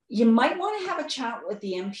 you might want to have a chat with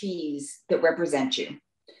the MPs that represent you,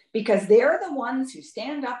 because they're the ones who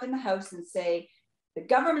stand up in the House and say, The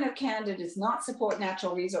government of Canada does not support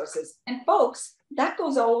natural resources. And folks, that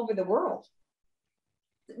goes all over the world.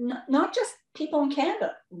 Not just people in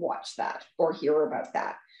Canada watch that or hear about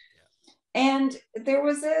that. And there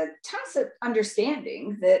was a tacit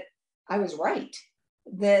understanding that I was right,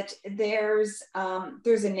 that there's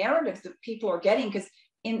a narrative that people are getting, because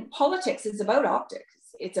in politics, it's about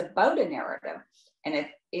optics. It's about a narrative. And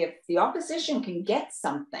if the opposition can get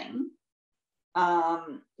something,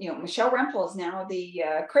 Michelle Rempel is now the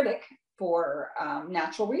critic for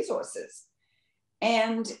natural resources.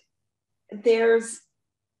 And this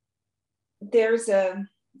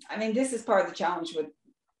is part of the challenge with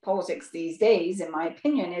politics these days, in my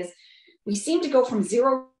opinion, is we seem to go from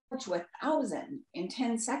 0 to 1,000 in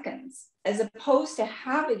 10 seconds, as opposed to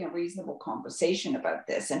having a reasonable conversation about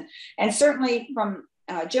this. And certainly from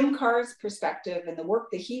Jim Carr's perspective and the work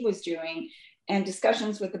that he was doing and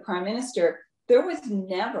discussions with the Prime Minister, there has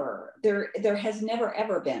never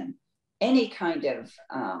ever been any kind of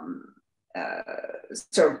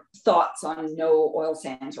sort of thoughts on no oil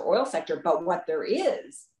sands or oil sector. But what there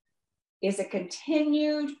is a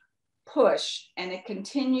continued push and a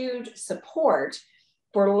continued support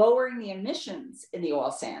for lowering the emissions in the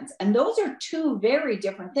oil sands. And those are two very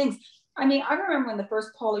different things. I mean, I remember when the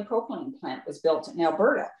first polypropylene plant was built in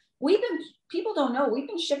Alberta. People don't know, we've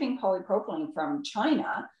been shipping polypropylene from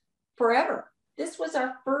China forever. This was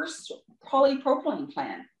our first polypropylene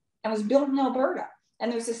plant and was built in Alberta.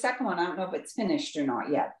 And there's a second one, I don't know if it's finished or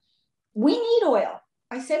not yet. We need oil.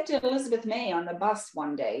 I said to Elizabeth May on the bus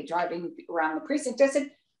one day, driving around the precinct, I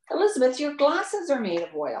said, Elizabeth, your glasses are made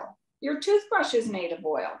of oil. Your toothbrush is made of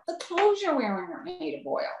oil. The clothes you're wearing are made of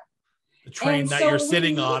oil. The train that you're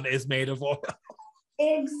sitting on is made of oil.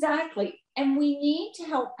 Exactly. And we need to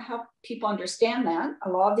help people understand that. A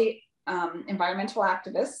lot of the environmental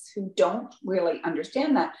activists who don't really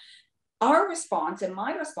understand that. Our response and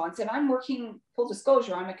my response, and I'm working, full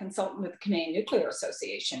disclosure, I'm a consultant with the Canadian Nuclear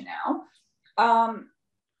Association now.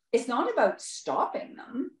 It's not about stopping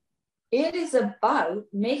them. It is about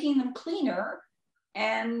making them cleaner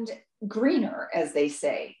and greener, as they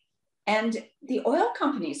say. And the oil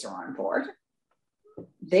companies are on board.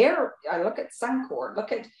 I look at Suncor,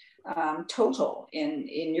 look at Total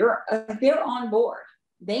in Europe, they're on board.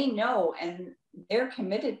 They know and they're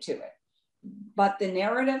committed to it. But the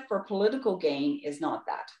narrative for political gain is not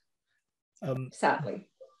that, sadly.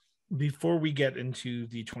 Before we get into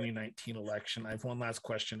the 2019 election, I have one last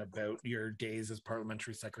question about your days as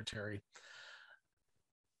parliamentary secretary.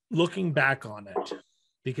 Looking back on it,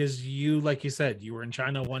 because you, like you said, you were in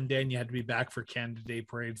China one day and you had to be back for Canada Day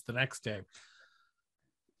parades the next day.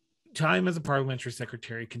 Time as a parliamentary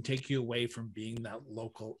secretary can take you away from being that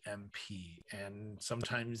local MP. And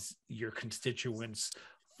sometimes your constituents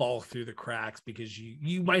fall through the cracks because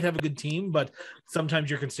you might have a good team, but sometimes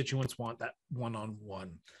your constituents want that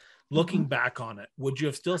one-on-one. Looking back on it, would you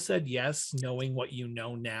have still said yes, knowing what you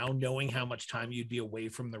know now, knowing how much time you'd be away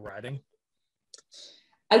from the riding?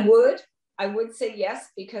 I would say yes,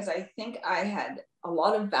 because I think I had a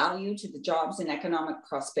lot of value to the jobs and economic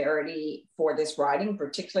prosperity for this riding,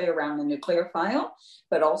 particularly around the nuclear file,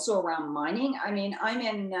 but also around mining. I mean, I'm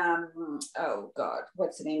in,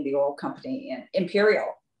 what's the name of the oil company? Imperial,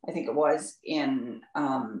 I think it was, in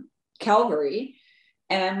Calgary.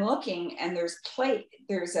 And I'm looking, and there's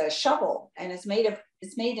a shovel, and it's made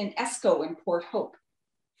in Esco in Port Hope.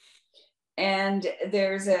 And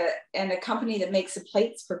there's a company that makes the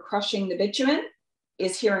plates for crushing the bitumen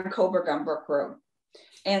is here in Coburg on Brook Road.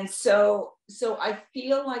 And so I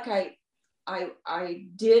feel like I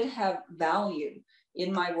did have value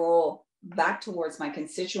in my role back towards my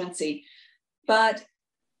constituency, but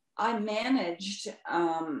I managed.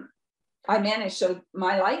 So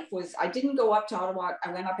my life was, I didn't go up to Ottawa.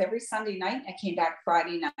 I went up every Sunday night. I came back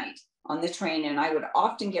Friday night on the train, and I would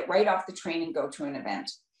often get right off the train and go to an event.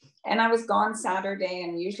 And I was gone Saturday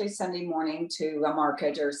and usually Sunday morning to a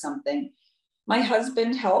market or something. My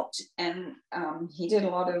husband helped, and he did a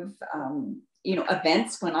lot of,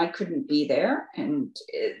 events when I couldn't be there. And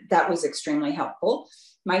that was extremely helpful.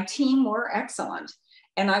 My team were excellent,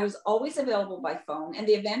 and I was always available by phone. And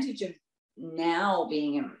the advantage of now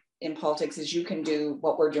being in politics is you can do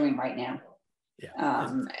what we're doing right now,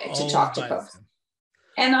 to talk to folks.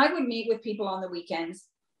 And I would meet with people on the weekends.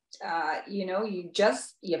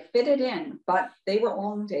 You fit it in, but they were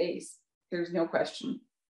long days. There's no question.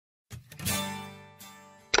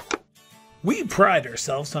 We pride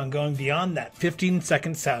ourselves on going beyond that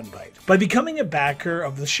 15-second soundbite by becoming a backer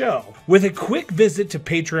of the show. With a quick visit to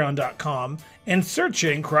patreon.com and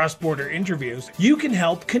searching cross-border interviews, you can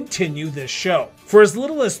help continue this show. For as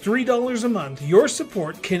little as $3 a month, your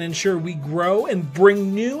support can ensure we grow and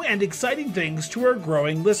bring new and exciting things to our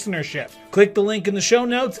growing listenership. Click the link in the show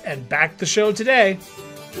notes and back the show today.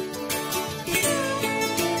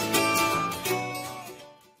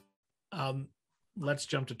 Let's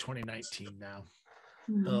jump to 2019 now.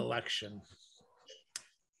 The election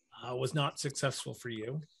was not successful for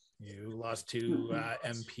you. You lost to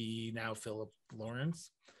MP, now Philip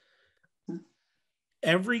Lawrence.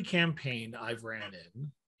 Every campaign I've ran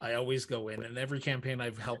in, I always go in, and every campaign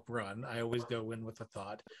I've helped run, I always go in with the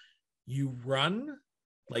thought, you run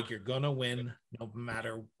like you're going to win no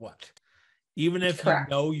matter what. Even if you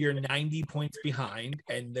know you're 90 points behind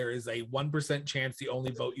and there is a 1% chance the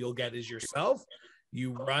only vote you'll get is yourself,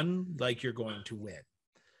 you run like you're going to win.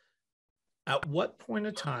 At what point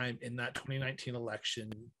of time in that 2019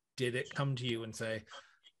 election did it come to you and say,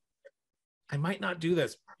 I might not do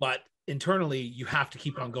this, but internally you have to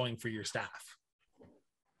keep on going for your staff?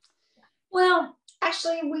 Well,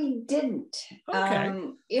 actually we didn't.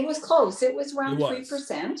 Okay. It was close. It was around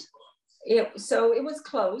 3%. So it was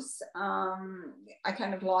close. I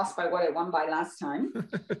kind of lost by what I won by last time.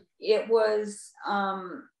 It was,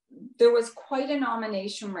 there was quite a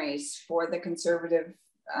nomination race for the Conservative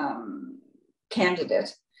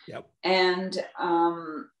candidate, and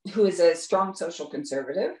who is a strong social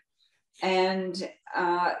conservative. And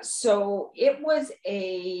so it was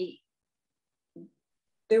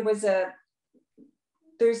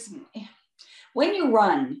when you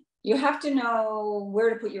run, you have to know where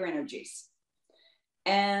to put your energies.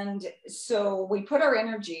 And so we put our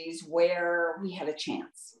energies where we had a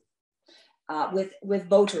chance. With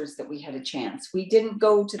voters that we had a chance. We didn't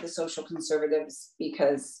go to the social conservatives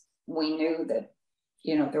because we knew that,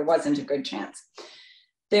 there wasn't a good chance.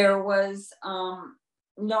 There was,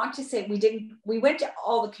 not to say we went to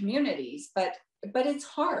all the communities, but it's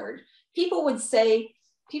hard. People would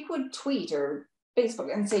tweet or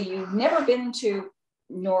Facebook and say, you've never been to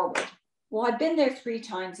Norwood. Well, I've been there 3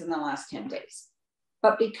 times in the last 10 days,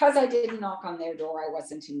 but because I didn't knock on their door, I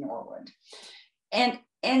wasn't in Norwood.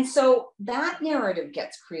 And so that narrative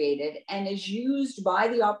gets created and is used by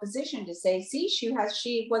the opposition to say, see, she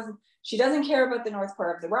doesn't care about the north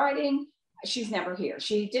part of the riding. She's never here.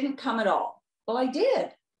 She didn't come at all. Well, I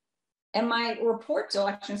did. And my report to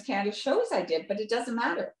Elections Canada shows I did, but it doesn't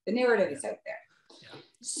matter. The narrative is out there. Yeah.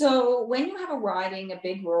 So when you have a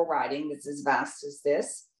big rural riding that's as vast as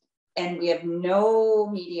this, and we have no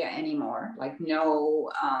media anymore, like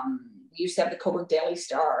no, we used to have the Cobourg Daily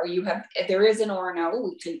Star. There is an Orono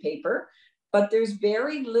weekly paper, but there's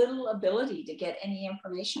very little ability to get any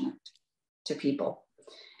information out to people.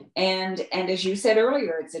 And as you said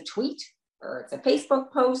earlier, it's a tweet or it's a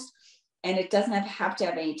Facebook post, and it doesn't have to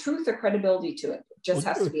have any truth or credibility to it. It just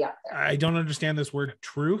has to be out there. I don't understand this word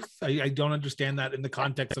truth. I don't understand that in the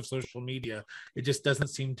context of social media. It just doesn't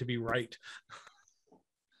seem to be right.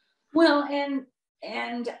 Well,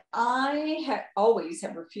 and I always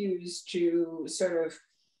have refused to sort of,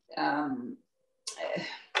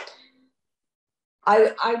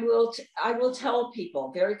 I will tell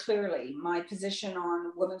people very clearly my position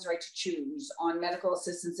on women's right to choose, on medical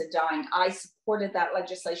assistance in dying. I supported that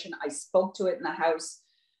legislation. I spoke to it in the House.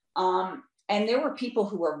 And there were people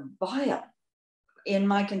who were vile in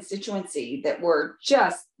my constituency that were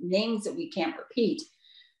just names that we can't repeat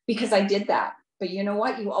because I did that. But you know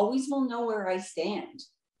what? You always will know where I stand.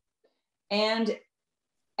 And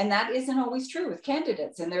that isn't always true with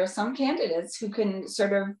candidates. And there are some candidates who can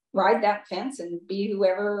sort of ride that fence and be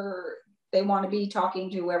whoever they want to be, talking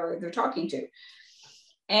to whoever they're talking to.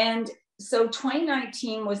 And so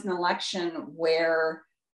 2019 was an election where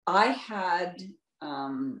I had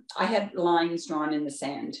lines drawn in the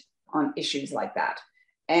sand on issues like that.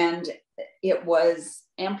 And it was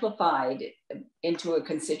amplified into a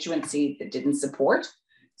constituency that didn't support.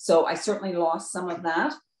 So I certainly lost some of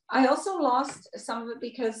that. I also lost some of it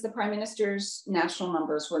because the Prime Minister's national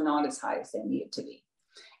numbers were not as high as they needed to be.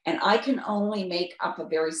 And I can only make up a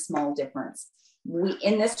very small difference.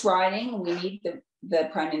 In this riding, we need the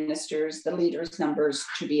Prime Minister's, the leader's numbers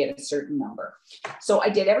to be at a certain number. So I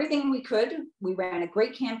did everything we could. We ran a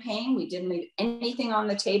great campaign. We didn't leave anything on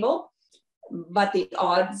the table, but the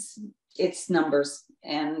odds, it's numbers.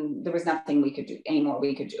 And there was nothing we could do anymore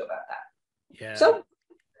we could do about that. Yeah. So,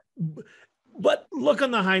 but look on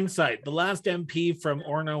the hindsight. The last MP from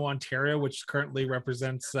Orono, Ontario, which currently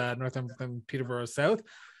represents Northumberland-Peterborough South,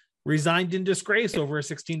 resigned in disgrace over a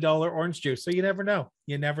 $16 orange juice. So you never know.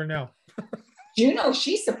 You never know. You know,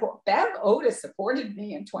 Bev Otis supported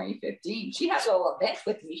me in 2015. She had a little event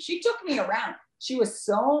with me. She took me around. She was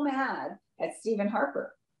so mad at Stephen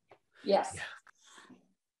Harper. Yes. Yeah.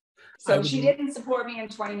 So she didn't support me in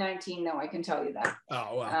 2019, though, I can tell you that.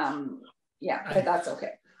 Oh, well. Yeah, but that's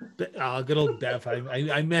okay. Good old Bev.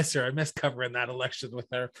 I miss her. I miss covering that election with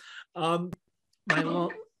her.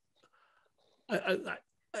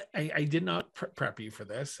 I did not prep you for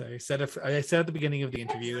this. I said at the beginning of the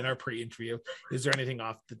interview, in our pre-interview, is there anything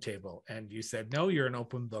off the table? And you said, no, you're an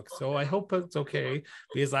open book. So I hope it's okay,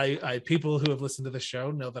 because I people who have listened to the show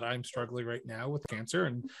know that I'm struggling right now with cancer,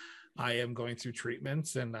 and I am going through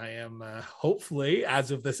treatments, and I am hopefully, as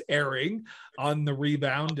of this airing, on the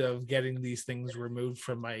rebound of getting these things removed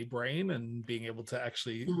from my brain and being able to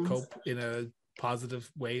actually cope in a positive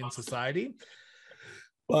way in society.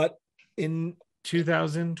 But in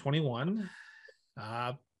 2021,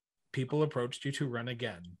 people approached you to run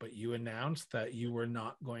again, but you announced that you were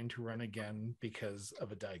not going to run again because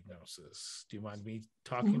of a diagnosis. Do you mind me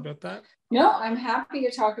talking about that? No, I'm happy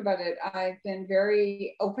to talk about it. I've been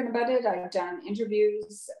very open about it. I've done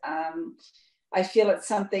interviews. I feel it's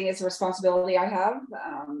a responsibility I have.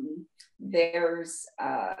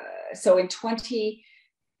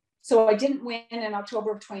 So I didn't win in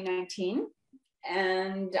October of 2019.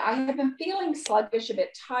 And I have been feeling sluggish, a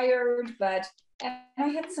bit tired, and I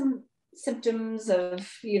had some symptoms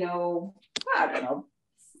of, I don't know,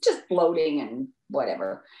 just bloating and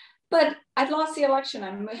whatever. But I'd lost the election.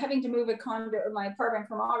 I'm having to move my apartment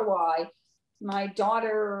from Ottawa. My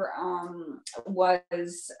daughter what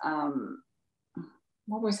was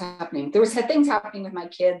happening? There was things happening with my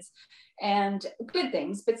kids, and good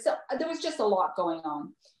things, but still, there was just a lot going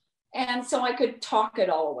on. And so I could talk it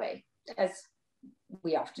all away, as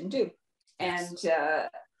we often do. Yes. And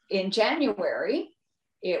in January,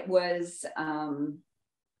 I was at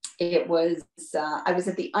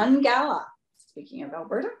the Ungala, speaking of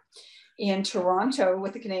Alberta, in Toronto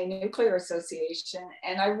with the Canadian Nuclear Association.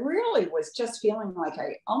 And I really was just feeling like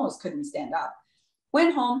I almost couldn't stand up.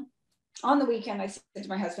 Went home on the weekend. I said to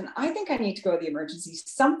my husband, I think I need to go to the emergency.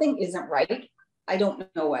 Something isn't right. I don't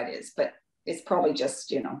know what it is, but it's probably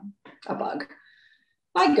just, a bug.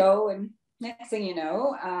 I go, and next thing you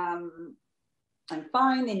know, I'm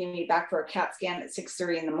fine. They need me back for a CAT scan at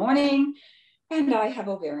 6:30 in the morning, and I have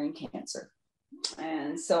ovarian cancer.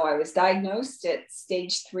 And so I was diagnosed at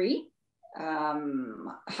stage 3,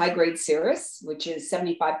 high-grade serous, which is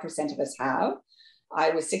 75% of us have. I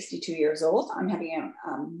was 62 years old. I'm having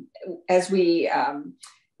as we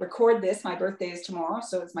record this, my birthday is tomorrow,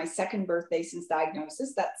 so it's my second birthday since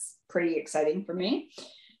diagnosis. That's pretty exciting for me.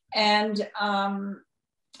 And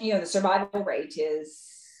the survival rate is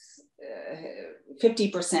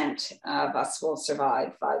 50% of us will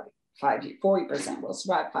survive 5 years, 40% will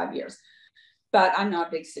survive 5 years. But I'm not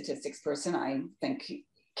a big statistics person. I think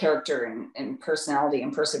character and personality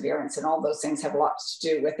and perseverance and all those things have lots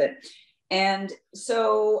to do with it. And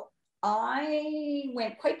so I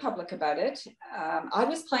went quite public about it. I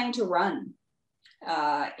was planning to run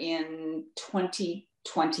in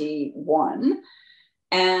 2021.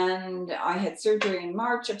 And I had surgery in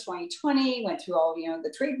March of 2020, went through all,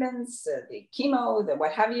 the treatments, the chemo, the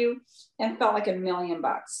what have you, and felt like $1 million.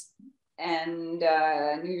 And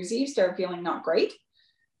New Year's Eve started feeling not great.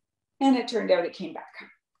 And it turned out it came back.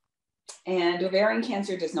 And ovarian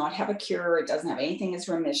cancer does not have a cure. It doesn't have anything as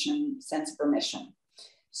sense of remission.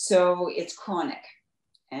 So it's chronic.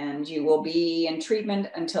 And you will be in treatment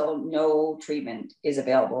until no treatment is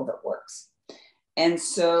available that works. And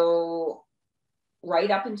so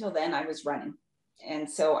right up until then, I was running. And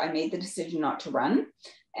so I made the decision not to run.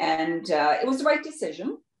 And it was the right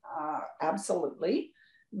decision, absolutely.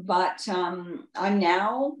 But I'm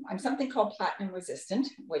something called platinum resistant,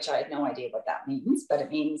 which I have no idea what that means, but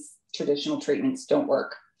it means traditional treatments don't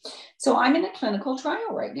work. So I'm in a clinical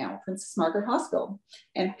trial right now at Princess Margaret Hospital,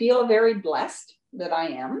 and feel very blessed that I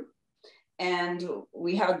am. And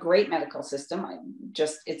we have a great medical system.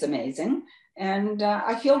 It's amazing. And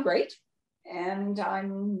I feel great. And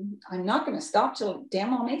I'm not going to stop till damn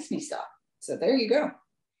well makes me stop. So there you go.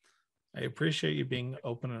 I appreciate you being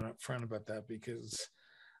open and upfront about that, because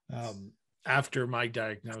after my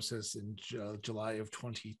diagnosis in July of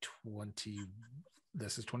 2020,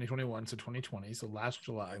 this is 2021, so 2020, so last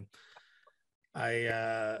July,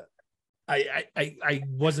 I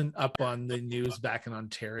wasn't up on the news back in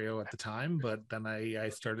Ontario at the time, but then I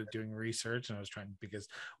started doing research, and I was trying, because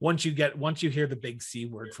once you hear the big C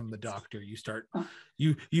word from the doctor,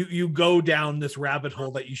 you go down this rabbit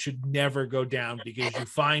hole that you should never go down, because you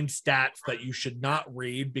find stats that you should not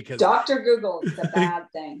read, because Dr. Google is a bad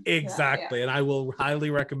thing. Exactly. Yeah. And I will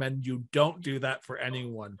highly recommend you don't do that for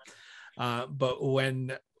anyone. But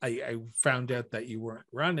when I found out that you weren't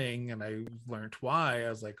running, and I learned why. I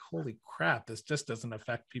was like, holy crap, this just doesn't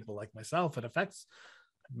affect people like myself. It affects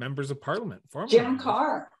members of parliament, former Jim members.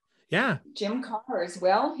 Carr. Yeah. Jim Carr as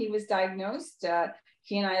well. He was diagnosed.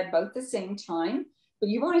 He and I about the same time. But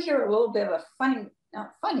you want to hear a little bit of a funny,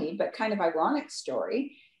 not funny, but kind of ironic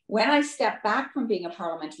story. When I stepped back from being a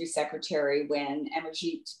parliamentary secretary, when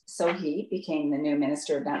Amarjeet Sohi became the new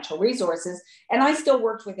Minister of Natural Resources, and I still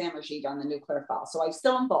worked with Amarjeet on the nuclear file, so I'm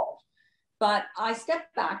still involved. But I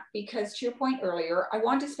stepped back because, to your point earlier, I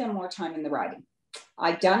wanted to spend more time in the riding.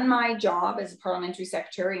 I've done my job as a parliamentary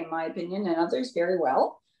secretary, in my opinion, and others very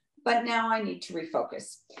well, but now I need to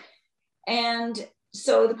refocus. And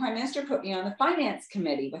so the Prime Minister put me on the Finance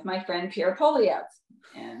Committee with my friend Pierre Poilievre,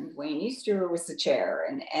 and Wayne Easter was the chair.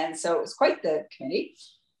 And so it was quite the committee.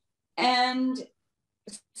 And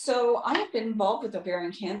so I have been involved with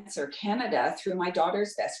Ovarian Cancer Canada through my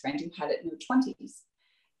daughter's best friend who had it in her 20s.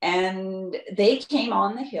 And they came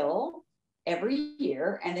on the Hill every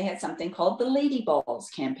year, and they had something called the Lady Balls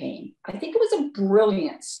campaign. I think it was a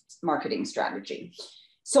brilliant marketing strategy.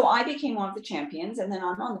 So I became one of the champions, and then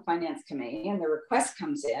I'm on the Finance Committee, and the request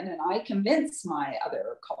comes in, and I convince my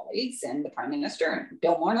other colleagues and the Prime Minister and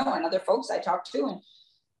Bill Morneau and other folks I talked to, and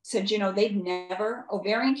said, you know,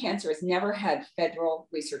 ovarian cancer has never had federal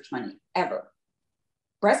research money, ever.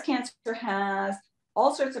 Breast cancer has,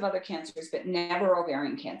 all sorts of other cancers, but never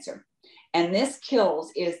ovarian cancer. And this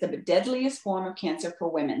is the deadliest form of cancer for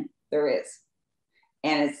women there is.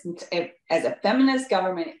 And as a feminist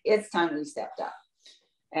government, it's time we stepped up.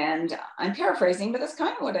 And I'm paraphrasing, but that's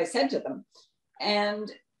kind of what I said to them. And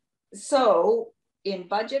so in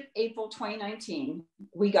budget April 2019,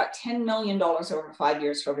 we got $10 million over 5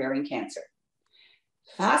 years for ovarian cancer.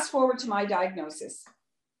 Fast forward to my diagnosis.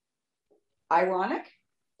 Ironic.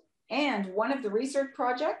 And one of the research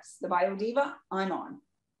projects, the BioDiva, I'm on.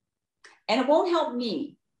 And it won't help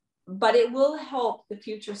me, but it will help the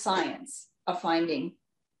future science of finding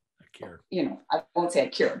a cure. You know, I won't say a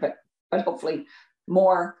cure, but hopefully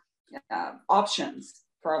more options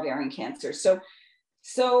for ovarian cancer.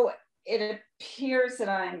 So it appears that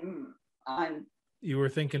I'm. You were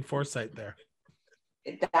thinking foresight there.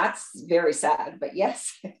 That's very sad, but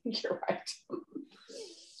yes, I think you're right.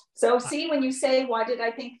 So see, when you say, why did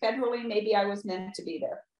I think federally, maybe I was meant to be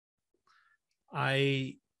there.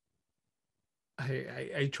 I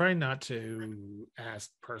try not to ask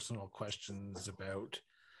personal questions about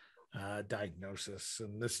diagnosis,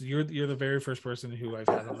 and this you're the very first person who I've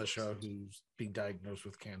had on the show who's been diagnosed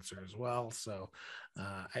with cancer as well. So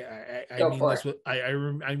I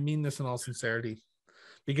mean this in all sincerity,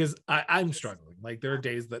 because I'm struggling. Like, there are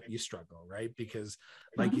days that you struggle, right? Because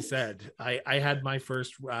like you said, I had my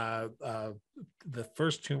first the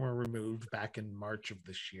first tumor removed back in March of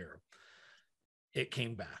this year. It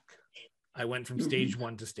came back. I went from stage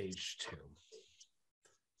 1 to stage 2.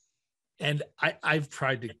 And I've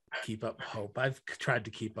tried to keep up hope. I've tried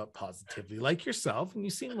to keep up positivity like yourself, and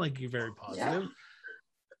you seem like you're very positive.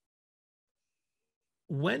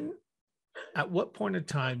 Yeah. At what point in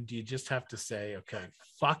time do you just have to say, okay,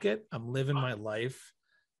 fuck it, I'm living my life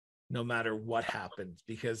no matter what happens?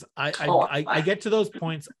 Because I get to those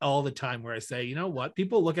points all the time where I say, you know what?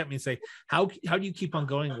 People look at me and say, how do you keep on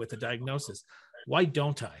going with the diagnosis? Why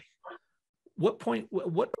don't I?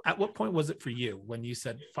 At what point was it for you when you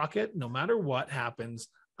said, fuck it, no matter what happens,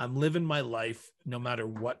 I'm living my life no matter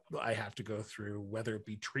what I have to go through, whether it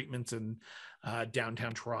be treatments in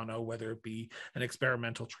downtown Toronto, whether it be an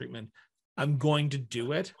experimental treatment, I'm going to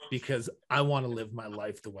do it because I want to live my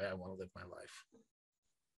life the way I want to live my life?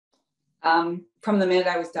 From the minute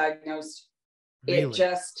I was diagnosed, really? It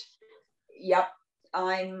just, yep.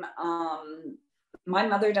 My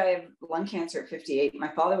mother died of lung cancer at 58. My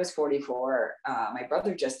father was 44. My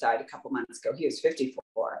brother just died a couple months ago. He was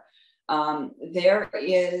 54. There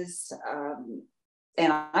is,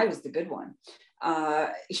 and I was the good one.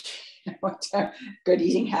 Good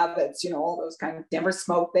eating habits, all those kind of, never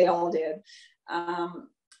smoked, they all did.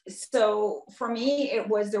 So for me,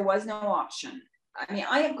 there was no option. I mean,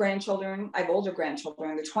 I have grandchildren. I have older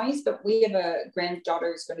grandchildren in their 20s, but we have a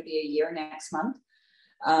granddaughter who's going to be a year next month.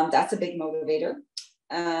 That's a big motivator.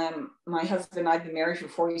 My husband and I have been married for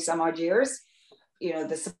 40 some odd years.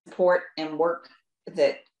 The support and work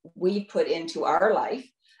that we put into our life,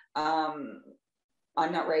 I'm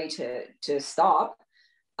not ready to stop.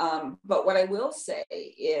 But what I will say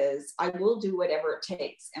is I will do whatever it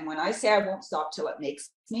takes. And when I say I won't stop till it makes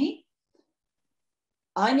me,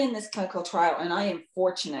 I'm in this clinical trial and I am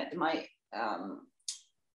fortunate.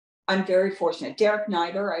 I'm very fortunate. Derek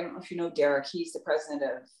Niber, I don't know if you know Derek, he's the president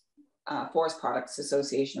of Forest Products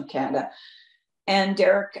Association of Canada. And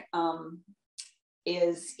Derek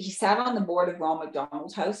he sat on the board of Ronald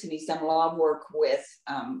McDonald House, and he's done a lot of work with,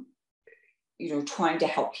 trying to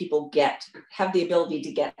help people have the ability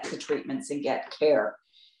to get the treatments and get care.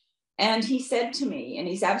 And he said to me, and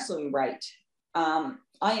he's absolutely right, I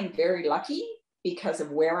am very lucky because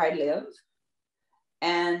of where I live,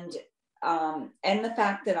 and the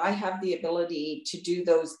fact that I have the ability to do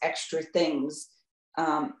those extra things,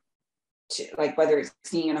 like whether it's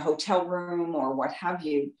staying in a hotel room or what have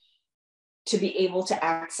you, to be able to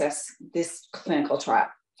access this clinical trial.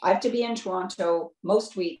 I have to be in Toronto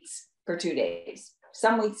most weeks for 2 days.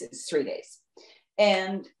 Some weeks it's 3 days.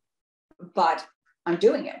 But I'm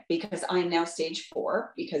doing it because I'm now stage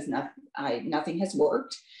 4 because nothing has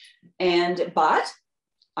worked. But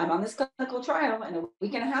I'm on this clinical trial, and a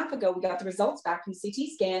week and a half ago, we got the results back from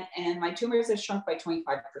CT scan, and my tumors have shrunk by 25%.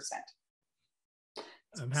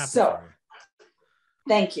 I'm happy so, for you.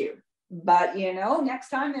 Thank you. But next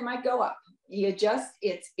time they might go up.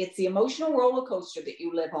 It's the emotional roller coaster that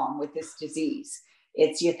you live on with this disease.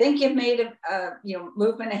 You think you've made a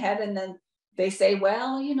movement ahead, and then they say,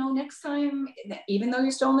 well, next time, even though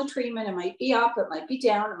you're still in the treatment, it might be up, it might be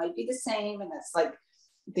down, it might be the same. And it's like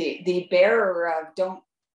the bearer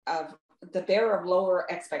of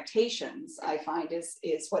lower expectations, I find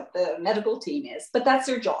is what the medical team is, but that's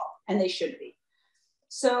their job, and they should be.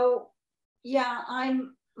 So yeah,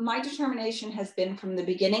 my determination has been from the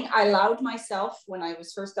beginning. I allowed myself, when I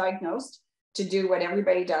was first diagnosed, to do what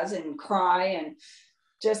everybody does and cry and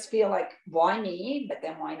just feel like, why me? But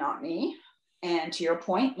then why not me? And to your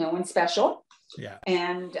point, no one's special. Yeah.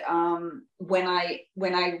 And when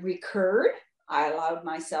I recurred, I allowed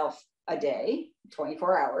myself a day,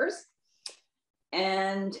 24 hours.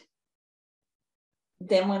 And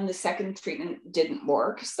then when the second treatment didn't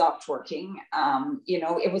work, stopped working,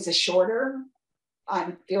 it was a shorter,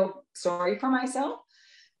 I feel sorry for myself.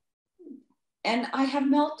 And I have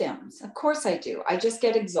meltdowns. Of course I do. I just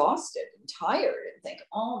get exhausted and tired and think,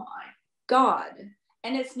 oh my God.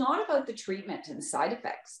 And it's not about the treatment and the side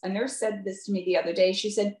effects. A nurse said this to me the other day.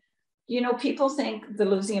 She said, people think the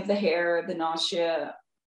losing of the hair, the nausea,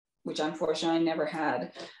 which unfortunately I never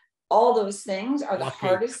had, all those things are the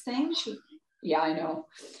hardest things. Yeah, I know.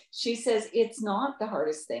 She says, it's not the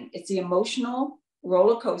hardest thing. It's the emotional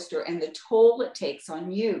roller coaster and the toll it takes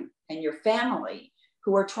on you and your family,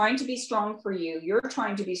 who are trying to be strong for you. You're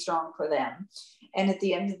trying to be strong for them. And at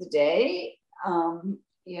the end of the day,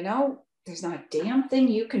 there's not a damn thing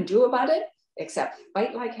you can do about it except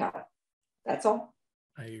fight like hell. That's all.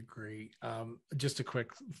 I agree. Just a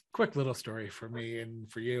quick little story for me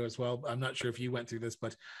and for you as well. I'm not sure if you went through this,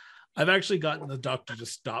 but I've actually gotten the doctor to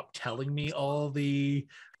stop telling me all the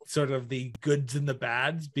sort of the goods and the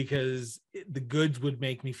bads, because the goods would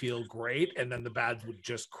make me feel great, and then the bads would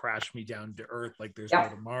just crash me down to earth like there's no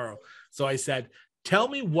tomorrow. So I said, tell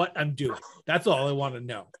me what I'm doing. That's all I want to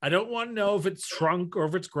know. I don't want to know if it's shrunk or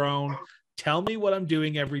if it's grown. Tell me what I'm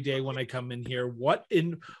doing every day when I come in here. What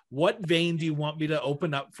vein do you want me to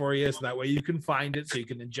open up for you, so that way you can find it, so you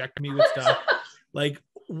can inject me with stuff? Like,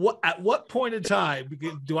 at what point in time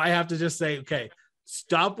do I have to just say, okay,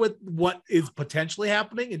 stop with what is potentially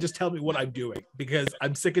happening and just tell me what I'm doing? Because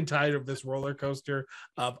I'm sick and tired of this roller coaster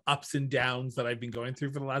of ups and downs that I've been going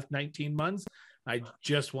through for the last 19 months. I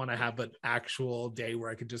just want to have an actual day where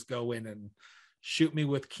I could just go in and shoot me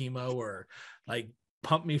with chemo, or like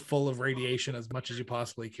pump me full of radiation as much as you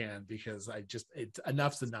possibly can, because it's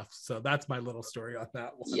enough's enough. So that's my little story on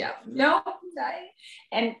that one. Yeah, no,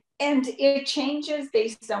 and it changes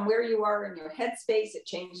based on where you are in your headspace. It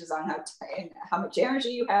changes on how much energy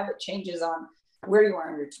you have. It changes on where you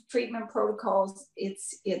are in your treatment protocols.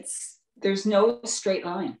 There's no straight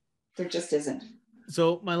line. There just isn't.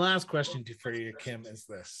 So my last question for you, Kim, is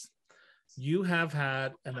this. You have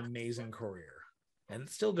had an amazing career, and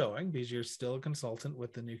it's still going because you're still a consultant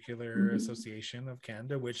with the Nuclear Association of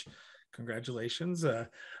Canada, which, congratulations.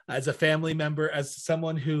 As a family member, as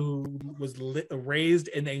someone who was raised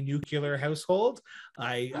in a nuclear household,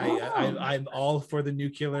 I'm all for the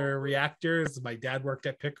nuclear reactors. My dad worked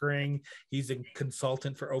at Pickering. He's a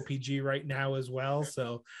consultant for OPG right now as well.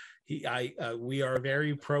 So we are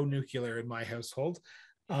very pro-nuclear in my household.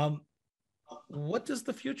 What does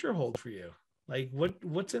the future hold for you? Like,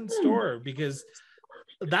 what's in store? Because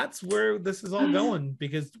that's where this is all going.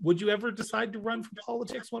 Because would you ever decide to run for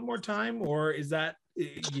politics one more time, or is that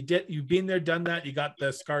you've been there, done that, you got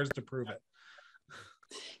the scars to prove it?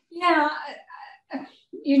 Yeah,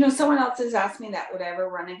 someone else has asked me that, would I ever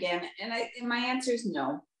run again, and my answer is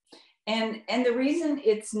no. And the reason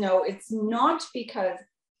it's no, it's not because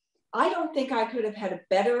I don't think I could have had a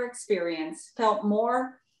better experience, felt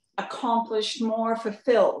more accomplished, more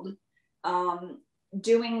fulfilled,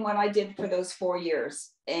 doing what I did for those 4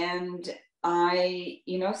 years. And I,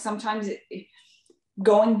 sometimes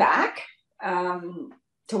going back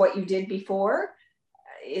to what you did before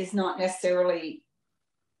is not necessarily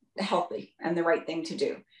healthy and the right thing to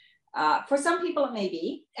do. For some people it may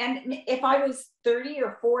be. And if I was 30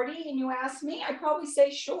 or 40 and you asked me, I'd probably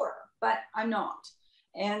say sure, but I'm not.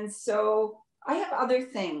 And so I have other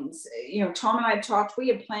things. Tom and I have talked, we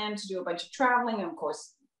had planned to do a bunch of traveling. And of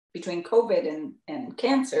course, between COVID and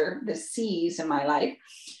cancer, the C's in my life,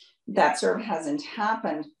 that sort of hasn't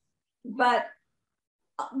happened. But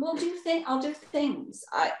I'll do things.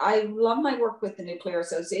 I love my work with the Nuclear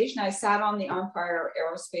Association. I sat on the Empire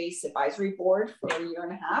Aerospace Advisory Board for a year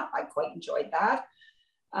and a half. I quite enjoyed that.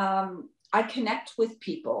 I connect with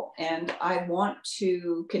people, and I want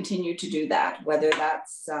to continue to do that, whether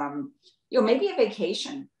that's, maybe a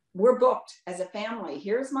vacation. We're booked as a family.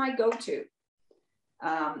 Here's my go-to.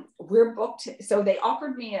 We're booked. So they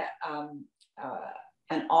offered me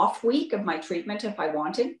an off week of my treatment if I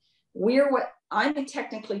wanted. I'm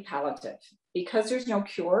technically palliative because there's no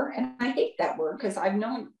cure. And I hate that word because I've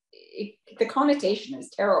known the connotation is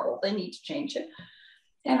terrible. They need to change it.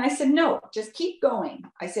 And I said, no, just keep going.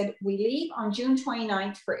 I said, we leave on June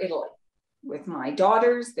 29th for Italy with my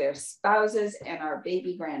daughters, their spouses, and our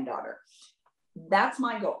baby granddaughter. That's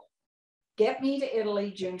my goal. Get me to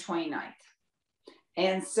Italy June 29th.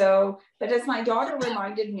 And so, but as my daughter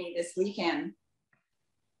reminded me this weekend,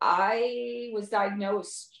 I was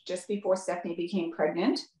diagnosed just before Stephanie became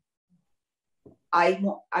pregnant. I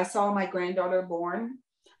saw my granddaughter born.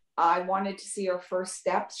 I wanted to see her first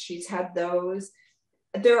steps. She's had those.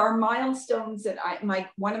 There are milestones that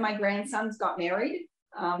one of my grandsons got married.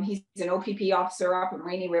 He's an OPP officer up in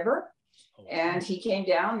Rainy River, and he came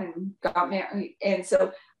down and got married. And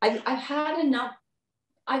so I've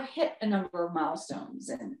hit a number of milestones,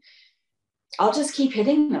 and I'll just keep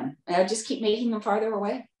hitting them. I'll just keep making them farther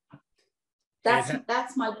away.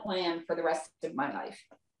 That's my plan for the rest of my life.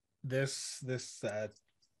 The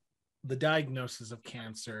diagnosis of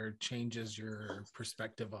cancer changes your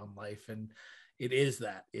perspective on life, and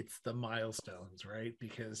it's the milestones, right?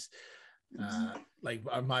 Because like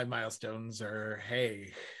my milestones are,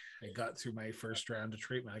 hey, I got through my first round of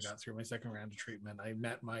treatment. I got through my second round of treatment. I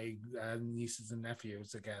met my nieces and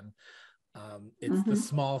nephews again. It's the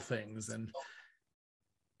small things. And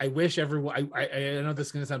I wish everyone, I know this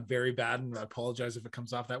is going to sound very bad, and I apologize if it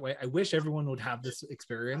comes off that way. I wish everyone would have this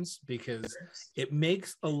experience because it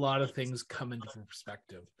makes a lot of things come into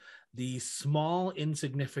perspective. The small,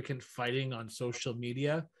 insignificant fighting on social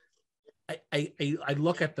media, I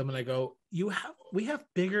look at them and I go, we have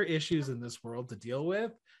bigger issues in this world to deal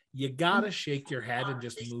with. You got to shake your head and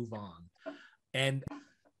just move on. And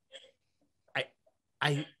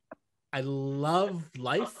I love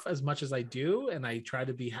life as much as I do, and I try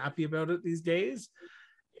to be happy about it these days.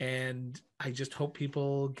 And I just hope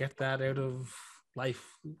people get that out of life,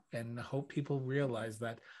 and hope people realize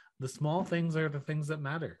that the small things are the things that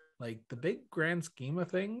matter. Like the big grand scheme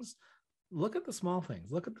of things, look at the small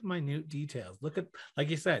things, look at the minute details, look at, like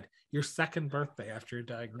you said, your second birthday after your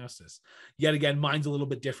diagnosis. Yet again, mine's a little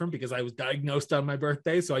bit different because I was diagnosed on my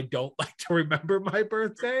birthday, so I don't like to remember my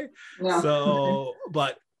birthday. Yeah. So,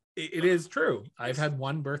 but it is true. I've had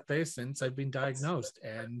one birthday since I've been diagnosed,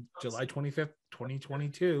 and July 25th,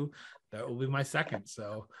 2022, that will be my second.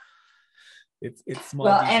 So it's small.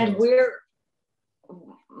 Well, details. And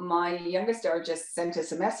my youngest daughter just sent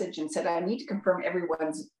us a message and said, I need to confirm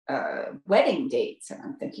everyone's wedding dates. And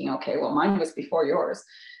I'm thinking, okay, well, mine was before yours.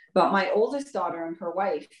 But my oldest daughter and her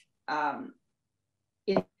wife,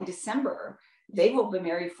 in December, they will be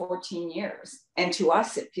married 14 years. And to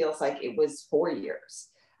us, it feels like it was 4 years.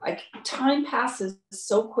 Like time passes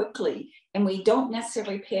so quickly, and we don't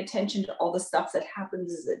necessarily pay attention to all the stuff that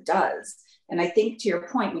happens as it does. And I think, to your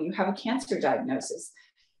point, when you have a cancer diagnosis,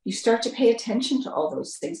 you start to pay attention to all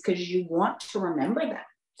those things because you want to remember them.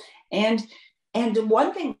 And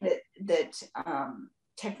one thing that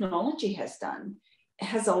technology has done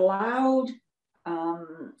has allowed,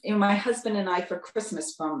 my husband and I, for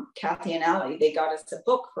Christmas, from Kathy and Ali, they got us a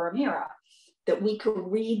book for Amira that we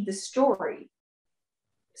could read the story.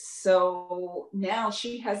 So now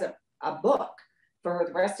she has a book for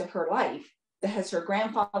the rest of her life that has her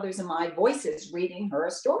grandfather's and my voices reading her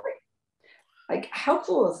a story. Like, how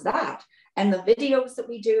cool is that? And the videos that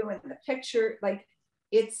we do and the picture, like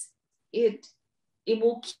it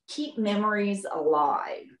will keep memories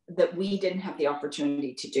alive that we didn't have the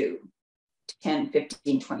opportunity to do 10,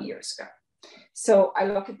 15, 20 years ago. So I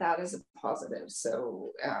look at that as a positive.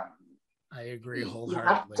 So I agree wholeheartedly.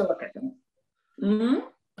 You have to look at them. Mm-hmm.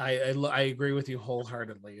 I agree with you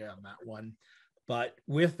wholeheartedly on that one. But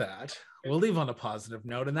with that, we'll leave on a positive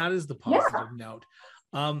note, and that is the positive note.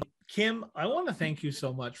 Kim, I want to thank you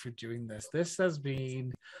so much for doing this. This has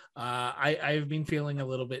been, I've been feeling a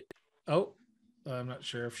little bit, I'm not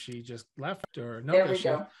sure if she just left or no. There we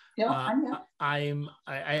go.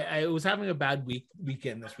 I was having a bad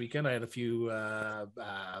weekend this weekend. I had a few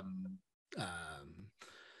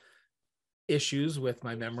issues with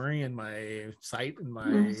my memory and my sight and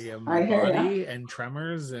my body and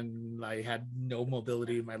tremors, and I had no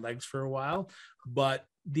mobility in my legs for a while. But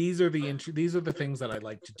these are the things that I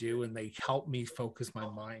like to do, and they help me focus my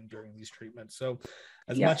mind during these treatments. So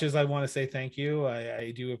as much as I want to say thank you,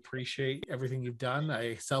 I do appreciate everything you've done.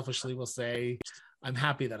 I selfishly will say I'm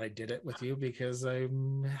happy that I did it with you, because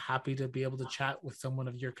I'm happy to be able to chat with someone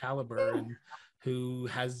of your caliber and who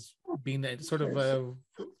has been a sort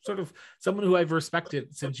of someone who I've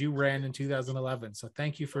respected since you ran in 2011. So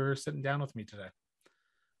thank you for sitting down with me today.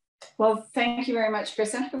 Well, thank you very much,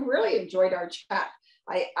 Chris. And I really enjoyed our chat.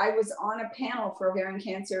 I was on a panel for ovarian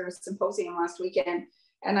cancer symposium last weekend,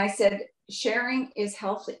 and I said, sharing is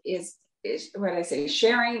health, is what I say,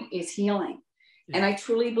 sharing is healing. Yeah. And I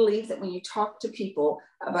truly believe that when you talk to people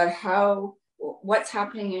about what's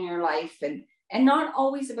happening in your life, and not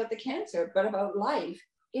always about the cancer, but about life,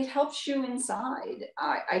 it helps you inside.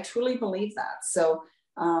 I truly believe that. So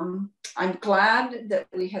I'm glad that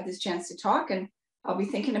we had this chance to talk, and I'll be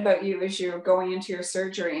thinking about you as you're going into your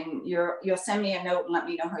surgery, and you'll send me a note and let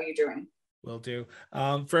me know how you're doing. Will do.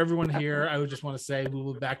 For everyone here, I would just want to say we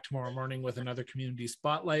will be back tomorrow morning with another community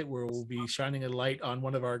spotlight, where we'll be shining a light on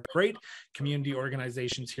one of our great community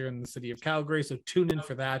organizations here in the city of Calgary. So tune in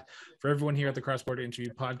for that. For everyone here at the Cross Border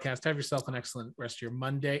Interview Podcast, have yourself an excellent rest of your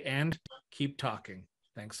Monday, and keep talking.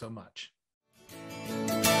 Thanks so much.